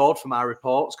who scored for my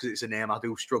reports, because it's a name I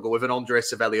do struggle with, and Andre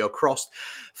Savelio crossed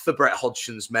for Brett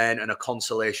Hodgson's men, and a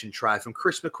consolation try from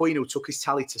Chris McQueen, who took his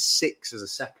tally to 6 as a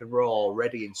second row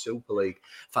already in Super League.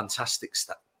 Fantastic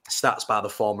stats by the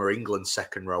former England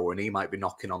second rower, and he might be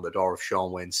knocking on the door of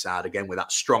Sean Wayne's side again with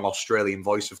that strong Australian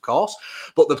voice, of course.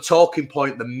 But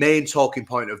the main talking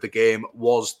point of the game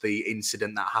was the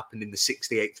incident that happened in the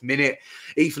 68th minute.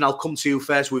 Ethan, I'll come to you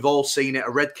first. We've all seen it.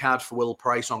 A red card for Will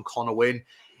Price on Connor Wynne.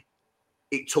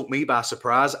 It took me by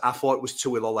surprise. I thought it was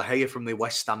Tuilolahea from the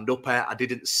West Stand up here. I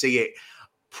didn't see it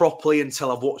properly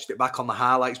until I've watched it back on the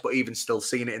highlights, but even still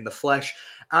seeing it in the flesh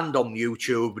and on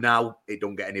YouTube now, it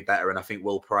don't get any better. And I think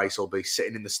Will Price will be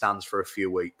sitting in the stands for a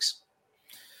few weeks.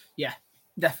 Yeah,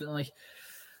 definitely.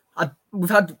 We've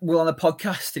had Will on the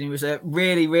podcast, and he was a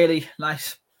really, really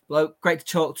nice bloke, great to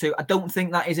talk to. I don't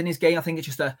think that is in his game. I think it's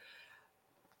just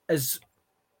as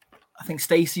I think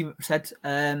Stacey said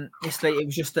yesterday, it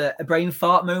was just a brain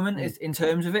fart moment in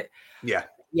terms of it. Yeah.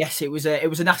 Yes, it was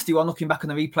a nasty one. Looking back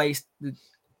on the replays,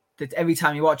 that every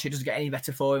time you watch it, doesn't get any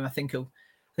better for him. I think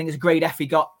it's a grade F he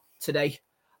got today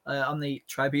on the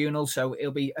tribunal, so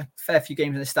it'll be a fair few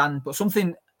games in the stand. But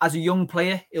something as a young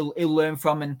player, he'll learn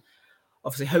from, and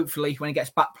obviously, hopefully, when he gets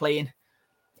back playing,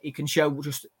 he can show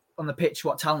just on the pitch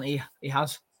what talent he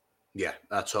has. Yeah,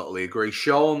 I totally agree,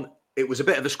 Sean. It was a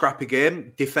bit of a scrappy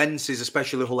game. Defences,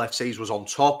 especially Hull FC's, was on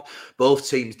top. Both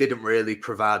teams didn't really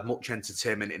provide much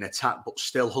entertainment in attack, but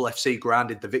still Hull FC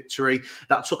grounded the victory.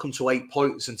 That took them to 8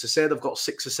 points. And to say they've got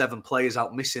 6 or 7 players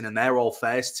out missing and they're all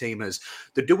first teamers,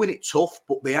 they're doing it tough,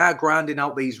 but they are grinding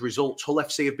out these results. Hull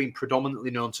FC have been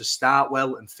predominantly known to start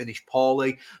well and finish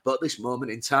poorly. But at this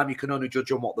moment in time, you can only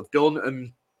judge on what they've done.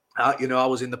 And I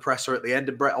was in the presser at the end,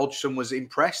 and Brett Hodgson was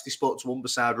impressed. He spoke to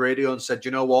Humberside Radio and said,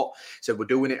 you know what? He said, we're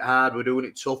doing it hard, we're doing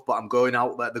it tough, but I'm going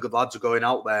out there. The good lads are going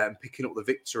out there and picking up the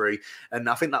victory. And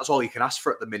I think that's all you can ask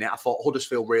for at the minute. I thought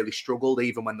Huddersfield really struggled,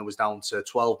 even when there was down to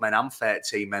 12 men and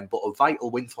 13 men, but a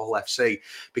vital win for Hull FC,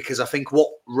 because I think what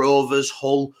Rovers,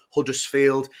 Hull,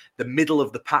 Huddersfield, the middle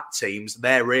of the pack teams,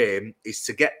 their aim is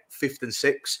to get 5th and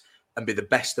 6th and be the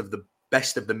best of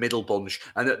the middle bunch.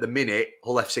 And at the minute,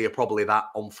 Hull FC are probably that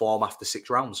on form after 6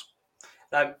 rounds.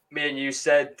 Me and you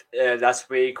said last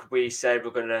week, we said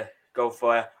we're going to go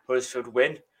for a Huddersfield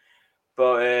win.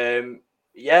 But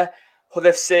Hull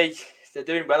FC, they're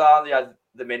doing well, aren't they, at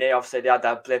the minute? Obviously, they had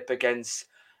that blip against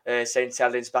St.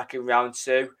 Helens back in round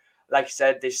 2. Like I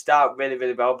said, they start really,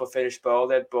 really well, but finish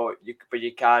poorly. But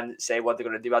you can't say what they're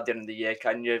going to do at the end of the year,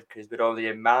 can you? Because we're only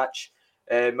in March.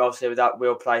 Obviously, with that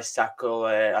Will Price tackle,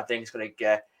 I think it's going to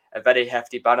get a very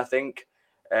hefty ban, I think.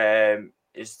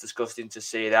 It's disgusting to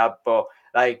see that. But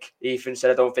like Ethan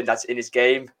said, I don't think that's in his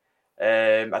game.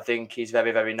 I think he's a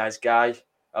very, very nice guy.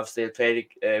 Obviously,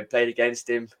 I played against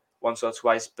him once or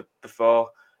twice before.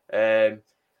 But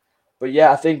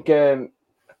yeah, I think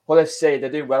Hull FC, they're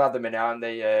doing well at the minute, aren't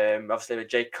they? Obviously, with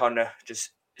Jake Connor just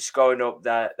scoring up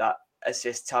that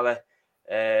assist tally.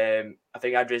 I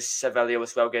think Andres Savelio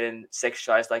as well getting 6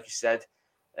 tries, like you said.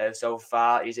 So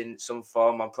far, he's in some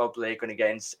form. I'm probably going to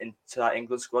get into that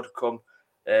England squad come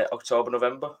October,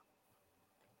 November.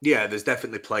 Yeah, there's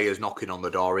definitely players knocking on the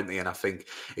door, isn't there? And I think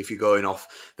if you're going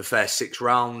off the first 6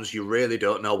 rounds, you really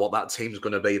don't know what that team's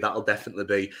going to be. That'll definitely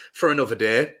be for another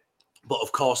day. But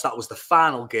of course, that was the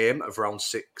final game of round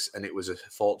 6, and it was a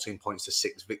 14 points to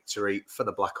 6 victory for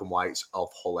the Black and Whites of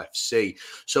Hull FC.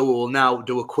 So we will now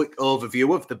do a quick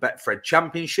overview of the Betfred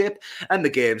Championship, and the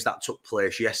games that took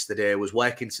place yesterday was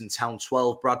Workington Town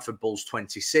 12, Bradford Bulls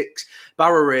 26,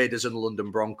 Barrow Raiders and London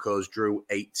Broncos drew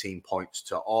 18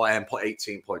 points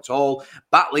all.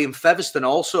 Batley and Featherstone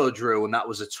also drew, and that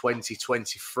was a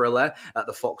 2020 thriller at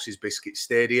the Foxes Biscuit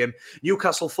Stadium.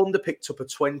 Newcastle Thunder picked up a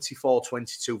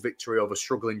 24-22 victory over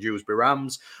struggling Dewsbury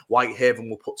Rams. Whitehaven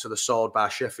were put to the sword by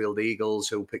Sheffield Eagles,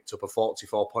 who picked up a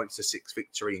 44 points to 6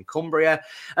 victory in Cumbria.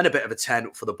 And a bit of a turn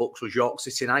up for the Bucks was York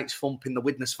City Knights thumping the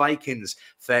Widnes Vikings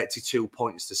 32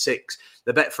 points to 6.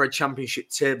 The Betfred Championship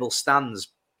table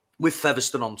stands with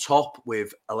Featherstone on top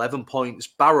with 11 points,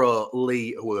 Barrow,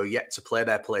 Lee, who are yet to play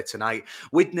their play tonight,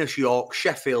 Widnes, York,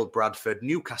 Sheffield, Bradford,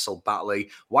 Newcastle, Batley,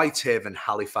 Whitehaven,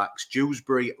 Halifax,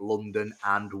 Dewsbury, London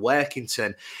and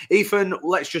Workington. Ethan,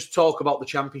 let's just talk about the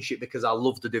Championship because I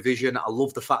love the division. I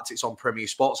love the fact it's on Premier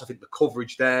Sports. I think the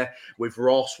coverage there with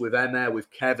Ross, with Emma, with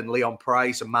Kevin, Leon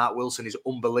Price and Mark Wilson is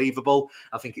unbelievable.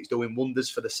 I think it's doing wonders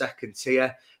for the second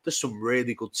tier. There's some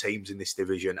really good teams in this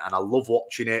division and I love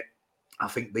watching it. I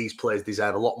think these players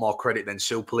deserve a lot more credit than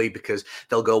Super League because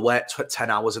they'll go wait 10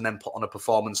 hours and then put on a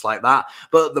performance like that.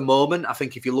 But at the moment, I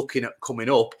think if you're looking at coming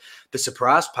up, the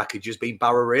surprise package has been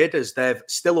Barrow Raiders. They're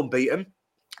still unbeaten.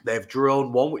 They've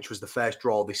drawn 1, which was the first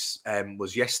draw this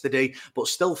was yesterday, but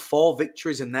still 4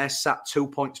 victories and they're sat 2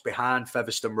 points behind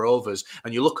Featherstone Rovers.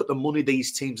 And you look at the money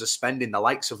these teams are spending, the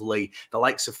likes of Lee, the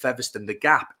likes of Featherstone, the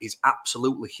gap is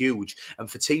absolutely huge. And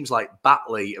for teams like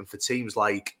Batley and for teams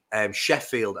like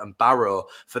Sheffield and Barrow,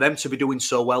 for them to be doing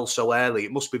so well so early,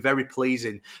 it must be very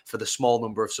pleasing for the small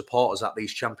number of supporters at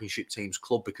these Championship teams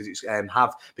club because it's going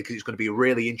to be a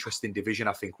really interesting division,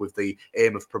 I think, with the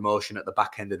aim of promotion at the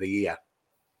back end of the year.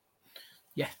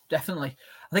 Yeah, definitely.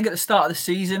 I think at the start of the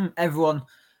season, everyone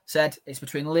said it's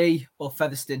between Lee or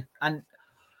Featherstone. And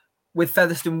with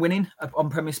Featherstone winning on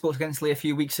Premier Sports against Lee a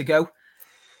few weeks ago,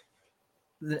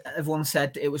 everyone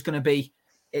said it was going to be,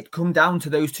 it come down to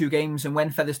those 2 games. And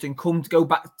when Featherstone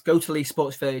go to Lee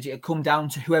Sports Village, it come down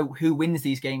to who wins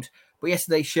these games. But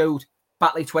yesterday showed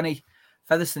Batley 20,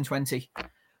 Featherstone 20.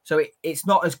 So it's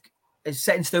not as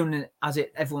set in stone as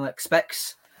everyone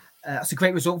expects. That's a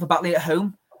great result for Batley at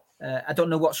home. I don't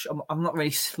know I've not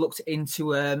really looked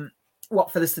into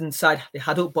what Featherstone side they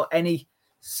had up, but any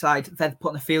side they'd put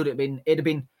on the field, it'd have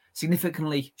been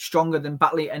significantly stronger than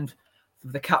Batley and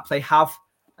the cap they have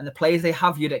and the players they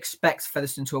have. You'd expect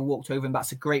Featherstone to have walked over, and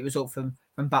that's a great result from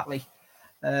Batley.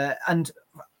 And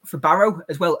for Barrow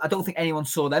as well, I don't think anyone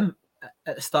saw them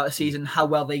at the start of the season how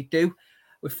well they do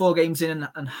with 4 games in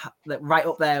and right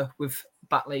up there with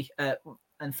Batley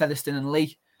and Featherstone and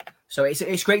Lee. So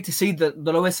it's great to see the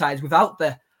lower sides without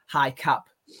the high cap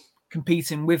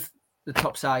competing with the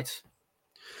top sides.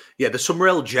 Yeah, there's some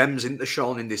real gems in the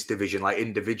shown in this division, like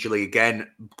individually,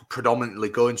 again, predominantly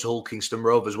going to Hull Kingston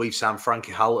Rovers. We've signed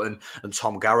Frankie Halton and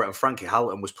Tom Garrett, and Frankie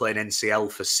Halton was playing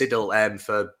NCL for Siddle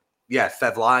for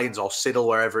Fev Lyons or Siddle,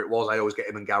 wherever it was. I always get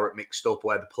him and Garrett mixed up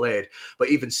where they played. But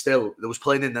even still, there was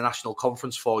playing in the National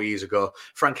Conference 4 years ago.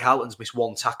 Frank Halton's missed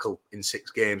 1 tackle in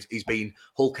 6 games. He's been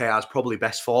Hull KR's probably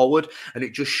best forward. And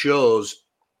it just shows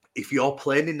if you're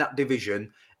playing in that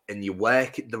division and you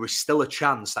work, there is still a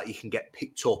chance that you can get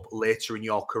picked up later in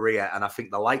your career. And I think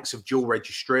the likes of dual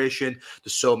registration,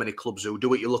 there's so many clubs who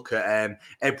do it. You look at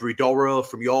Ebry Doro,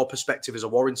 from your perspective as a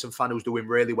Warrington fan, who's doing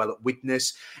really well at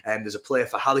Widnes. There's a player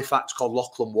for Halifax called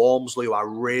Lachlan Walmsley, who I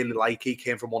really like. He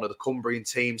came from one of the Cumbrian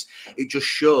teams. It just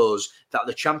shows that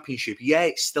the Championship,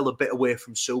 it's still a bit away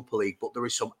from Super League, but there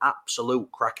is some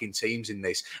absolute cracking teams in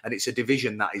this. And it's a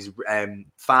division that is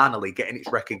finally getting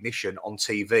its recognition on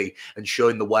TV and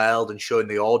showing the world and showing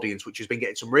the audience, which has been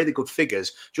getting some really good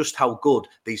figures, just how good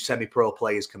these semi-pro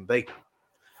players can be.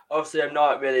 Obviously, I'm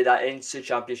not really that into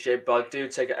Championship, but I do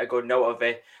take a good note of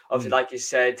it. Obviously, like you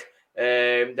said,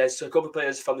 there's a couple of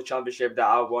players from the Championship that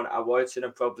I wanted to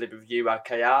probably review at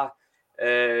KR.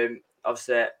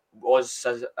 Obviously,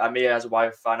 me as a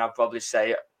Wife fan, I'd probably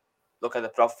say look at the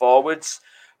prop forwards.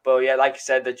 But yeah, like I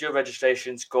said, the dual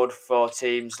registration's good for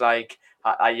teams like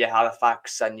your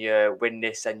Halifax and your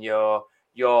Widnes and your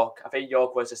York. I think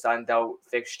York was a standout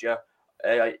fixture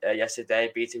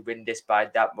yesterday, beating Widnes by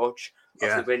that much. Yeah.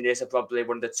 Obviously, Widnes are probably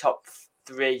one of the top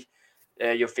 3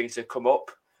 you'll think to come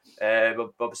up.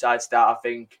 But besides that, I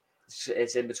think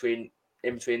it's in between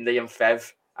Lee and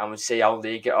Fev, and we'll see how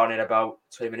Lee get on in about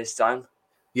 20 minutes' time.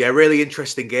 Yeah, really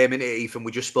interesting game, isn't it, Ethan?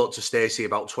 We just spoke to Stacey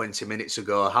about 20 minutes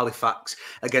ago. Halifax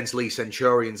against Lee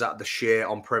Centurions at the Shea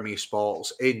on Premier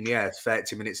Sports in,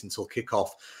 30 minutes until kickoff.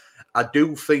 I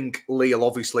do think Lee will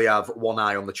obviously have one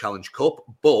eye on the Challenge Cup,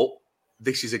 but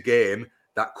this is a game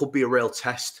that could be a real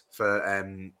test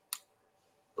for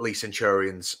Lee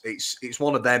Centurions. It's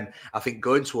one of them. I think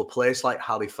going to a place like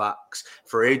Halifax,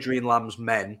 for Adrian Lamb's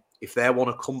men, if they want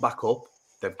to come back up,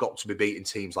 they've got to be beating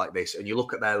teams like this. And you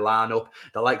look at their lineup,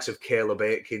 the likes of Caleb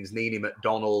Aikins, Nini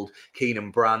McDonald,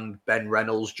 Keenan Brand, Ben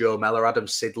Reynolds, Joe Mellor, Adam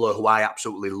Sidler, who I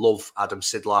absolutely love. Adam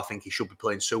Sidler, I think he should be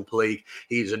playing Super League.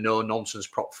 He's a no-nonsense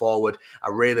prop forward. I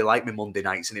really like my Monday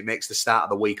nights, and it makes the start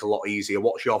of the week a lot easier.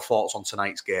 What's your thoughts on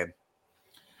tonight's game?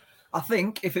 I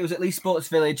think if it was at Leeds Sports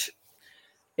Village,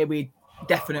 it'd be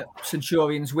definite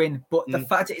Centurions win. But the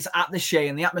fact it's at the Shea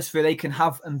and the atmosphere they can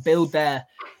have and build there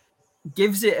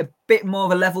gives it a bit more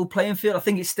of a level playing field. I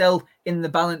think it's still in the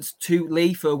balance to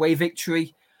Lee for away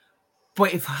victory.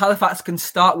 But if Halifax can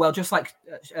start well, just like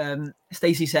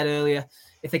Stacey said earlier,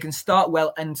 if they can start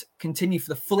well and continue for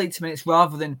the full 80 minutes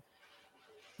rather than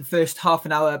the first half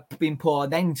an hour being poor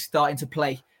and then starting to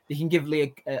play, they can give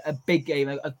Lee a big game,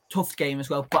 a tough game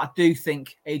as well. But I do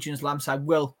think Adrian's Lambside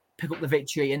will pick up the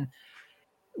victory. And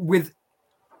with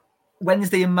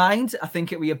Wednesday in mind, I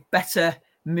think it'll be a better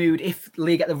mood if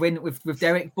Lee get the win with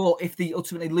Derek. But if they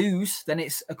ultimately lose, then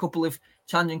it's a couple of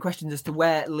challenging questions as to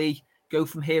where Lee go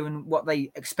from here and what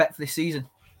they expect for this season.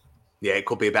 Yeah, it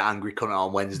could be a bit angry coming out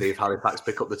on Wednesday if Halifax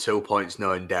pick up the 2 points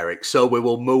knowing Derek. So we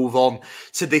will move on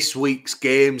to this week's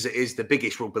games. It is the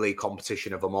biggest rugby league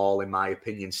competition of them all, in my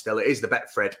opinion, still. It is the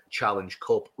Betfred Challenge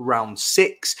Cup Round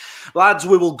 6. Lads,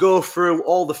 we will go through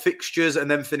all the fixtures and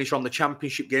then finish on the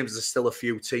championship games. There's still a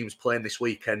few teams playing this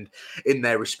weekend in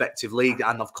their respective league.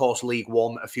 And, of course, League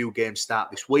One, a few games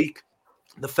start this week.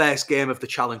 The first game of the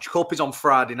Challenge Cup is on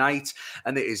Friday night,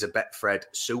 and it is a Betfred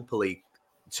Super League.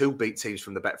 2 beat teams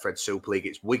from the Betfred Super League.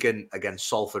 It's Wigan against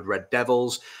Salford Red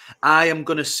Devils. I am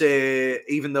going to say,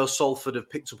 even though Salford have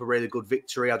picked up a really good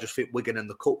victory, I just think Wigan and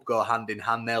the Cup go hand in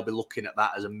hand. They'll be looking at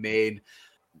that as a main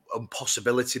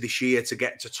possibility this year to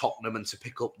get to Tottenham and to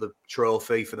pick up the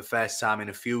trophy for the first time in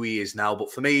a few years now.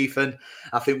 But for me, Ethan,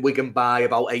 I think Wigan by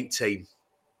about 18.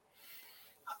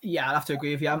 Yeah, I'd have to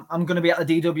agree with you. I'm going to be at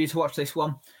the DW to watch this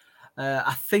one.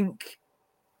 I think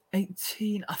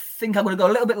 18. I think I'm going to go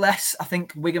a little bit less. I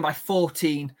think Wigan by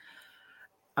 14.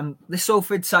 And the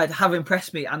Salford side have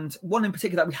impressed me. And one in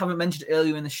particular that we haven't mentioned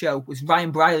earlier in the show was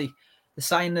Ryan Briley. The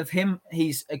signing of him,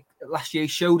 last year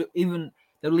showed even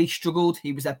though Lee struggled,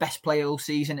 he was their best player all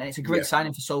season. And it's a great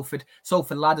signing for Salford.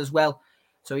 Salford lad as well.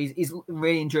 So he's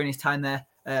really enjoying his time there.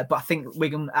 But I think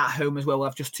Wigan at home as well will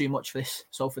have just too much for this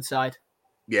Salford side.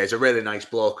 Yeah, he's a really nice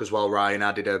bloke as well, Ryan.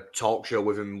 I did a talk show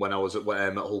with him when I was at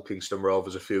Hull Kingston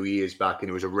Rovers a few years back, and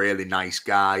he was a really nice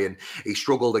guy. And he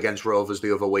struggled against Rovers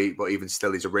the other week, but even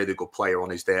still, he's a really good player on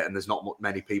his day. And there's not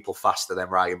many people faster than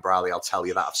Ryan Briley, I'll tell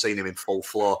you that. I've seen him in full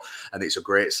flow, and it's a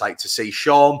great sight to see.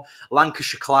 Sean,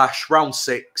 Lancashire Clash, round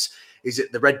 6. Is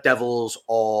it the Red Devils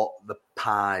or the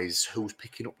Pies? Who's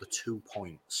picking up the 2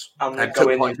 points? I'm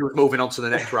 2 points. Who's moving on to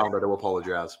the next round? I do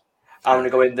apologise. I'm going to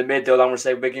go in the middle. I'm going to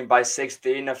say Wigan by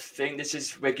 16. I think this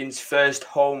is Wigan's first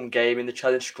home game in the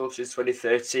Challenge Cup since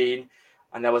 2013,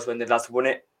 and that was when they last won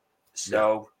it.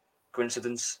 So,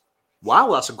 coincidence.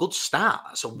 Wow, that's a good start.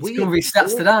 That's a He's weird. going to be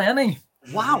stats today, isn't he?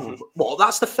 Wow. Well,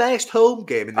 that's the first home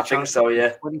game in the I think Challenge so, Cup yeah.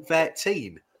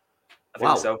 2013. I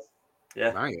think so.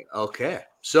 Yeah. Right. Okay.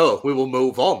 So we will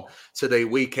move on to the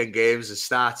weekend games, and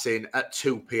starting at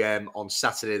 2 p.m. on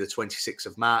Saturday, the 26th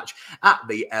of March, at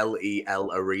the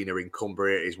LEL Arena in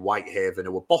Cumbria is Whitehaven,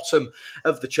 who are bottom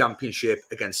of the Championship,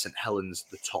 against St Helens,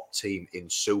 the top team in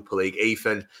Super League.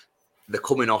 Ethan, they're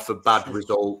coming off a bad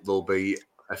result. There'll be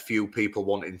a few people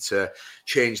wanting to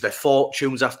change their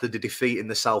fortunes after the defeat in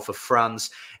the south of France.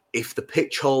 If the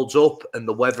pitch holds up and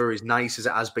the weather is nice as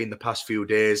it has been the past few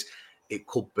days, it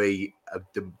could be a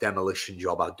demolition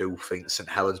job, I do think. St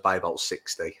Helens by about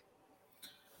 60.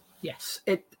 Yes.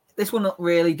 This one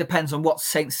really depends on what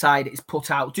Saints side is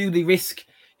put out. Do they risk,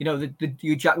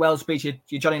 your Jack Wellsbridge,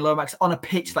 your Johnny Lomax on a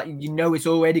pitch that is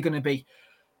already going to be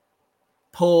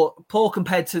poor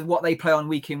compared to what they play on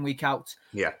week in, week out?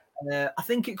 Yeah. I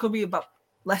think it could be about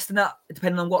less than that,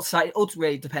 depending on what side. It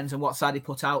ultimately depends on what side they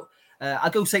put out.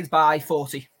 I'll go Saints by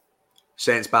 40.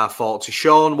 Saints by 40.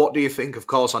 Sean, what do you think? Of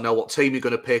course, I know what team you're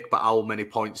going to pick, but how many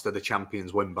points do the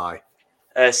champions win by?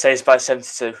 Saints by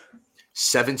 72.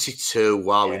 72.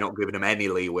 Wow, You're not giving them any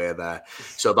leeway there.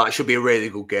 So that should be a really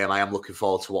good game. I am looking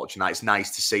forward to watching that. It's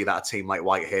nice to see that a team like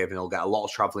Whitehaven will get a lot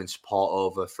of travelling support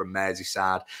over from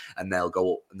Merseyside, and they'll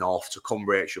go up north to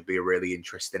Cumbria. It should be a really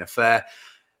interesting affair.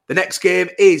 The next game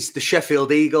is the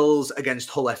Sheffield Eagles against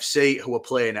Hull FC, who are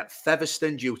playing at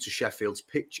Featherstone due to Sheffield's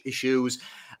pitch issues.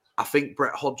 I think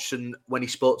Brett Hodgson, when he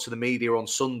spoke to the media on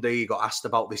Sunday, he got asked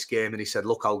about this game and he said,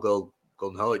 look, I'll go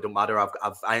no, it don't matter.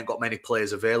 I ain't got many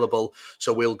players available,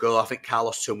 so we'll go. I think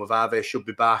Carlos Tumavave should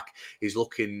be back. He's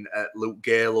looking at Luke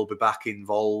Gale will be back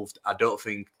involved. I don't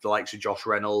think the likes of Josh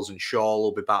Reynolds and Shaw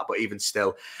will be back, but even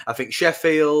still, I think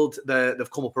Sheffield,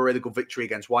 they've come up a really good victory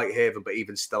against Whitehaven, but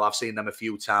even still, I've seen them a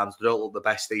few times. They don't look the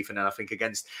best, Ethan, and I think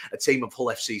against a team of Hull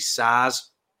FC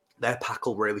SARS, their pack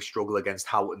will really struggle against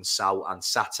Houghton, Sout and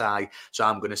Satai. So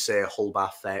I'm going to say Hull by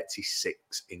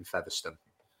 36 in Featherstone.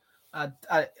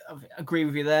 I agree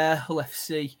with you there. Hull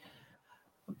FC,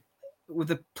 with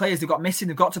the players they've got missing,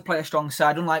 they've got to play a strong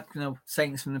side. Unlike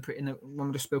Saints from the one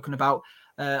we've just spoken about.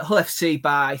 Hull FC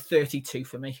by 32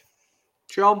 for me.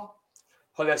 John?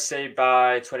 Hull FC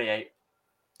by 28.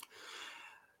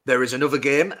 There is another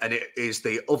game, and it is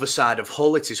the other side of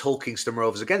Hull. It is Hull Kingston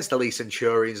Rovers against the Leigh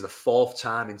Centurions. The fourth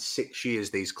time in 6 years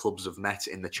these clubs have met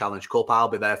in the Challenge Cup. I'll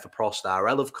be there for Pro Star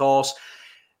L, of course.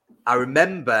 I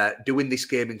remember doing this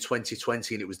game in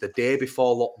 2020, and it was the day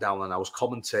before lockdown, and I was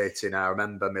commentating. I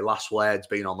remember my last words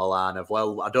being on the line of,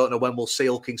 well, I don't know when we'll see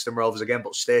Hull Kingston Rovers again,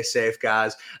 but stay safe,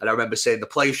 guys. And I remember saying the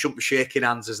players shouldn't be shaking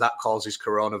hands as that causes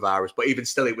coronavirus. But even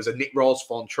still, it was a Nick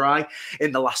Rawsthorne try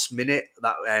in the last minute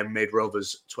that made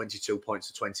Rovers 22 points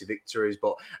to 20 victories.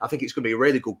 But I think it's going to be a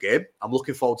really good game. I'm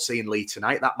looking forward to seeing Leigh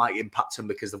tonight. That might impact them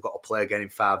because they've got to play again in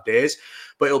 5 days.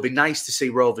 But it'll be nice to see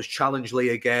Rovers challenge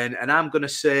Leigh again. And I'm going to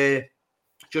say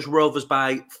just Rovers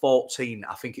by 14.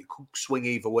 I think it could swing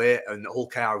either way, and Hull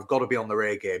KR have got to be on their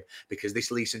A game because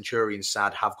this Leigh Centurion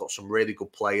side have got some really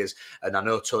good players, and I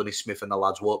know Tony Smith and the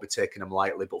lads won't be taking them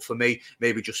lightly, but for me,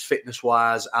 maybe just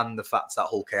fitness-wise and the fact that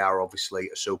Hull KR are obviously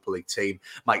a Super League team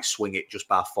might swing it just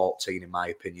by 14, in my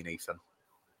opinion, Ethan.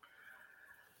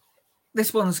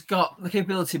 This one's got the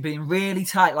capability of being really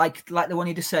tight, like the one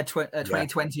you just said,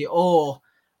 2020, or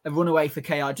a runaway for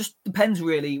KR. Just depends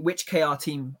really which KR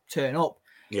team turn up.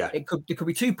 Yeah, there could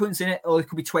be 2 points in it, or it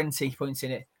could be 20 points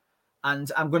in it. And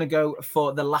I'm going to go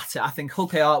for the latter. I think Hull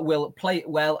KR will play it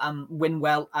well and win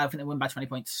well. I think they'll win by 20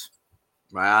 points.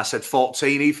 Right, I said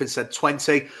 14. Ethan said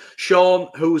 20. Sean,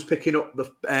 who's picking up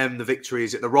the victory?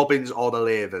 Is it the Robins or the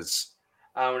Lavers?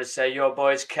 I'm going to say your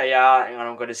boys KR, and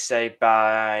I'm going to say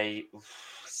by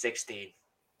 16.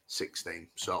 16.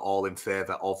 So all in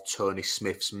favour of Tony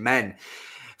Smith's men.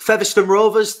 Featherstone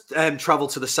Rovers travel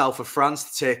to the south of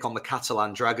France to take on the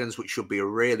Catalan Dragons, which should be a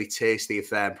really tasty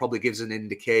affair and probably gives an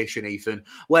indication, Ethan,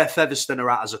 where Featherstone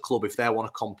are at as a club if they want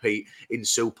to compete in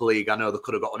Super League. I know they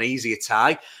could have got an easier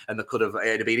tie, and it'd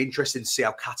have been interesting to see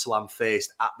how Catalan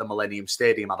faced at the Millennium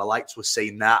Stadium. I'd have liked to have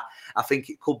seen that. I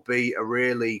think it could be a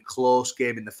really close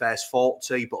game in the first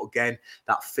 40, but again,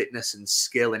 that fitness and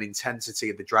skill and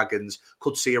intensity of the Dragons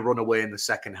could see a runaway in the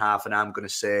second half, and I'm going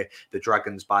to say the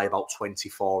Dragons by about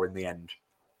 24 in the end.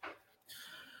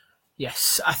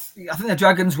 Yes, I think the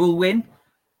Dragons will win.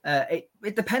 It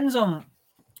depends on,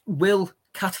 will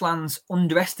Catalans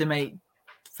underestimate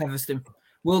Featherstone?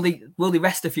 Will they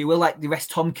rest a few? Will they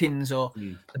rest Tompkins or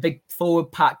the big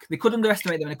forward pack? They could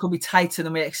underestimate them, and it could be tighter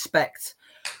than we expect.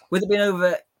 With it being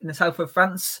over in the south of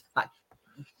France, that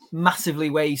massively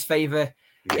weighs favour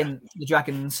in the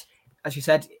Dragons. As you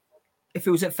said, if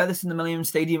it was at Featherstone, the Millennium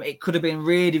Stadium, it could have been a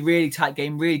really, really tight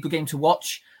game, really good game to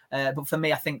watch. But for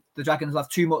me, I think the Dragons will have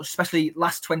too much, especially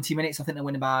last 20 minutes. I think they're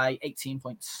winning by 18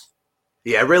 points.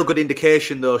 Yeah, real good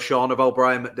indication, though, Sean, of how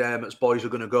Brian McDermott's boys are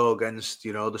going to go against,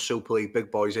 the Super League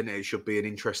big boys, isn't it? It should be an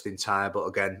interesting tie. But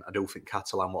again, I do think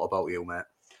Catalan. What about you, mate?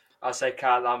 I'll say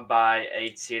Catalan by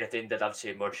 18. I think they'd have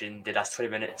too much in the last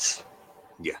 20 minutes.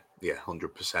 Yeah,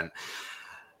 100%.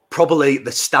 Probably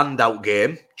the standout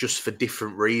game, just for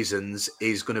different reasons,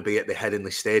 is going to be at the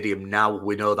Headingley Stadium. Now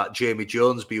we know that Jamie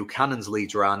Jones, Buchanan's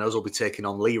Leeds Rhinos, will be taking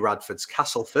on Lee Radford's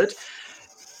Castleford.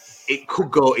 It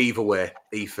could go either way,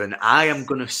 Ethan. I'm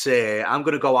going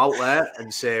to go out there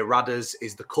and say Radders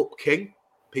is the cup king.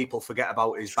 People forget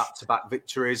about his back-to-back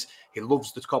victories. He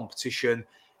loves the competition.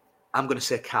 I'm going to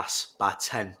say Cass by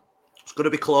 10. It's going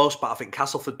to be close, but I think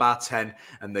Castleford by 10,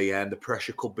 and the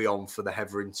pressure could be on for the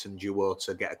Hetherington duo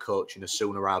to get a coach in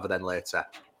sooner rather than later.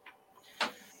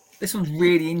 This one's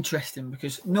really interesting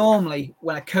because normally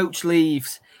when a coach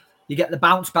leaves, you get the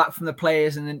bounce back from the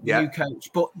players and the new coach,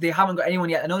 but they haven't got anyone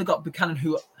yet. I know they've got Buchanan,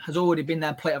 who has already been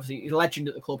there, play. Obviously, he's a legend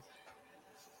at the club.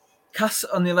 Cass,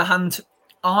 on the other hand,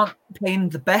 aren't playing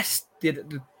the best. They're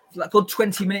like good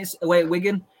 20 minutes away at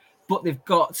Wigan, but they've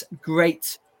got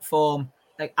great form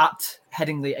at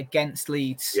Headingley against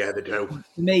Leeds. Yeah, they do.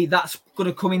 For me, that's going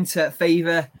to come into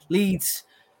favour. Leeds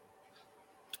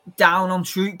down on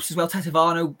troops as well.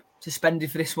 Tetevano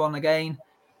suspended for this one again.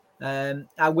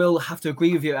 I will have to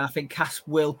agree with you, and I think Cass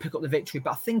will pick up the victory,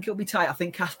 but I think it'll be tight. I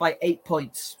think Cass by 8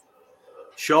 points.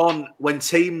 Sean, when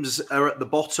teams are at the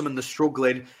bottom and they're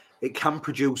struggling, it can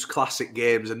produce classic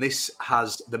games, and this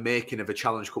has the making of a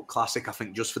Challenge Cup classic, I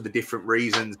think, just for the different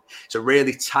reasons. It's a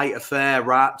really tight affair,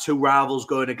 right? Two rivals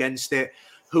going against it.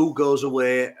 Who goes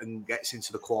away and gets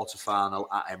into the quarter-final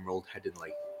at Emerald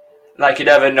Headingley? Like, you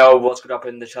never know what's going to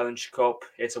happen in the Challenge Cup.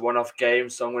 It's a one-off game,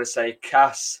 so I'm going to say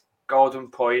Cass, Golden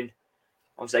Point.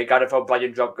 I'm going to say Gareth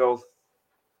O'Brien drop goal.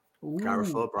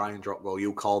 Gareth O'Brien drop goal.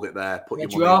 You called it there. Put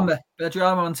bit your money on. Bit of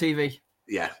drama on TV.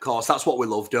 Yeah, of course. That's what we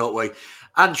love, don't we?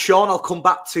 And Sean, I'll come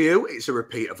back to you. It's a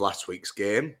repeat of last week's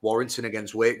game. Warrington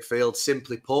against Wakefield.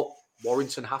 Simply put,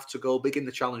 Warrington have to go big in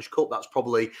the Challenge Cup. That's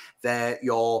probably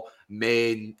your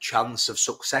main chance of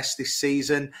success this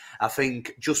season. I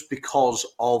think just because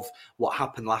of what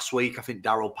happened last week, I think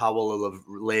Darryl Powell will have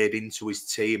laid into his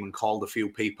team and called a few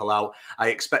people out. I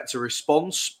expect a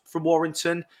response from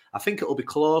Warrington. I think it'll be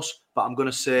close, but I'm going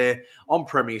to say on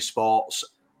Premier Sports,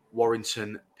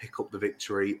 Warrington pick up the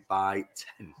victory by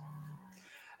 10.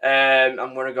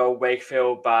 I'm going to go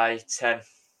Wakefield by 10.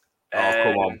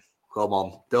 Come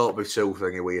on. Don't be too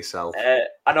thingy with yourself.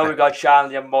 I know we've got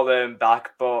Charlie and Mullen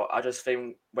back, but I just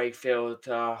think Wakefield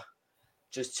are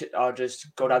just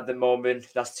going at the moment.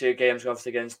 That's 2 games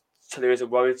against Toulouse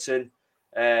and Warrington.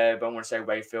 But I'm going to say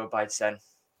Wakefield by 10.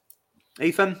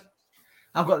 Ethan?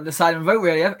 I've got the deciding vote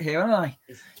really here, haven't I?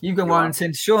 You've gone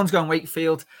Warrington. Sean's gone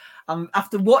Wakefield.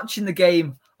 After watching the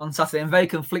game on Saturday, I'm very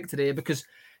conflicted here because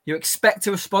you expect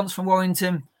a response from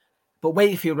Warrington, but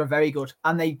Wakefield were very good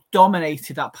and they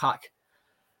dominated that pack.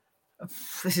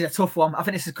 This is a tough one. I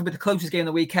think this could be the closest game of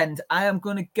the weekend. I am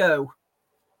going to go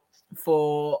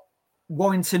for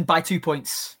Warrington by 2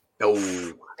 points. Oh. I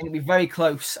think it'll be very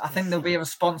close. I think there'll be a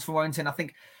response from Warrington. I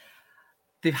think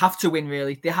they have to win,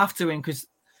 really. They have to win because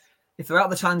if they're out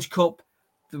of the Challenge Cup,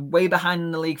 they're way behind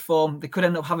in the league form. They could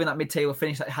end up having that mid-table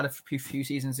finish that they had a few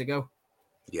seasons ago.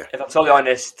 Yeah. If I'm totally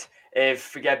honest,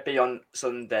 if we get B on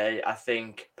Sunday, I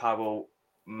think Powell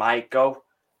might go.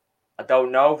 I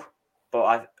don't know,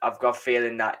 but I've got a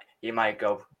feeling that he might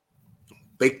go.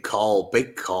 Big call.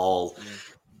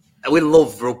 We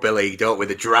love rugby league, don't we?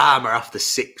 The drama after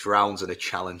 6 rounds in a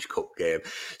Challenge Cup game.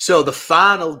 So the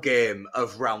final game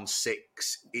of round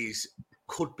 6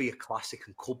 could be a classic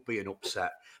and could be an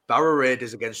upset. Barrow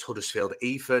Raiders against Huddersfield.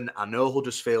 Ethan, I know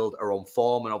Huddersfield are on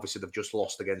form and obviously they've just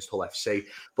lost against Hull FC,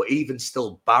 but even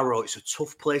still, Barrow, it's a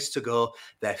tough place to go.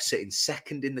 They're sitting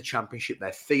second in the Championship.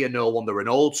 They're fear no one. They're an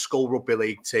old school rugby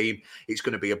league team. It's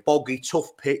going to be a boggy,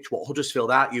 tough pitch, what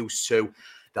Huddersfield aren't used to.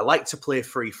 They like to play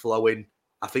free-flowing.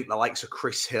 I think the likes of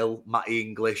Chris Hill, Matty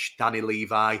English, Danny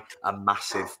Levi are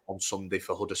massive on Sunday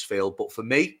for Huddersfield. But for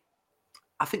me,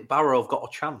 I think Barrow have got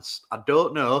a chance. I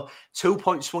don't know. 2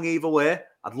 points swung either way.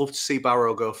 I'd love to see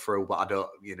Barrow go through, but I don't,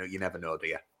 you never know, do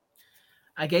you?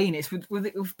 Again, it's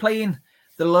with playing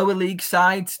the lower league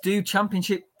sides, do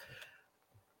Championship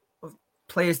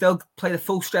players, they'll play the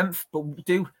full strength, but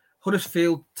do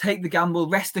Huddersfield take the gamble,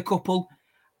 rest a couple.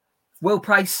 Will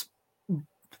Price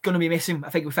going to be missing. I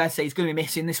think we're fair to say he's going to be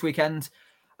missing this weekend.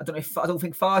 I don't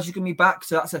think Farge is going to be back,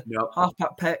 so that's a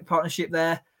half-back partnership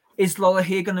there. Is Lola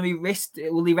here going to be rest?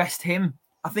 Will he rest him?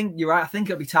 I think you're right. I think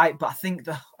it'll be tight, but I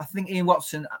think Ian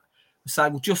Watson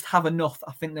side will just have enough.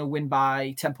 I think they'll win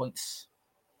by 10 points.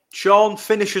 Sean,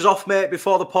 finishes off, mate,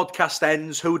 before the podcast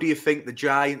ends. Who do you think, the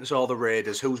Giants or the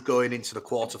Raiders? Who's going into the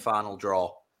quarter-final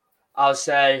draw? I'll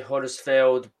say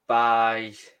Huddersfield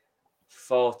by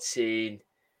 14.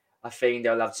 I think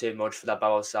they'll have too much for that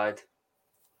Barrow side.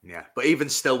 Yeah, but even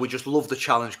still, we just love the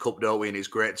Challenge Cup, don't we? And it's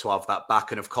great to have that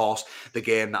back. And of course, the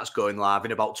game that's going live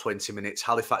in about 20 minutes,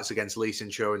 Halifax against Leeds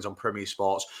Insurance on Premier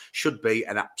Sports, should be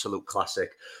an absolute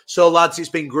classic. So, lads, it's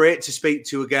been great to speak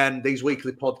to you again. These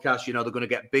weekly podcasts, they're going to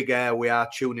get bigger. We are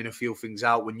tuning a few things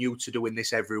out. We're new to doing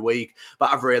this every week,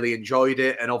 but I've really enjoyed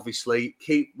it. And obviously,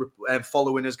 keep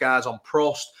following us, guys, on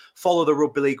Prost. Follow the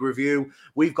Rugby League Review.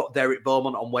 We've got Derek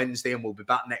Beaumont on Wednesday, and we'll be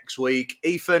back next week.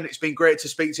 Ethan, it's been great to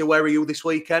speak to you. Where are you this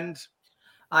weekend?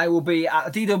 I will be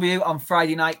at DW on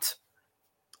Friday night.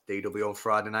 DW on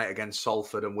Friday night against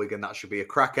Salford and Wigan. That should be a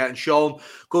cracker. And Sean,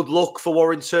 good luck for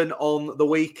Warrington on the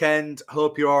weekend.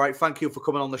 Hope you're all right. Thank you for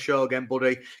coming on the show again,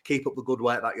 buddy. Keep up the good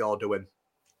work that you're doing.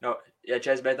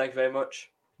 Cheers, mate. Thank you very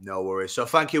much. No worries. So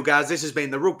thank you, guys. This has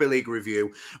been the Rugby League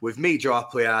Review with me, Joe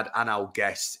Appleyard, and our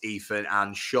guests, Ethan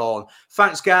and Sean.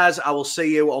 Thanks, guys. I will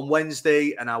see you on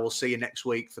Wednesday, and I will see you next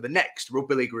week for the next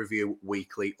Rugby League Review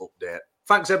weekly update.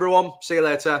 Thanks, everyone. See you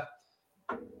later.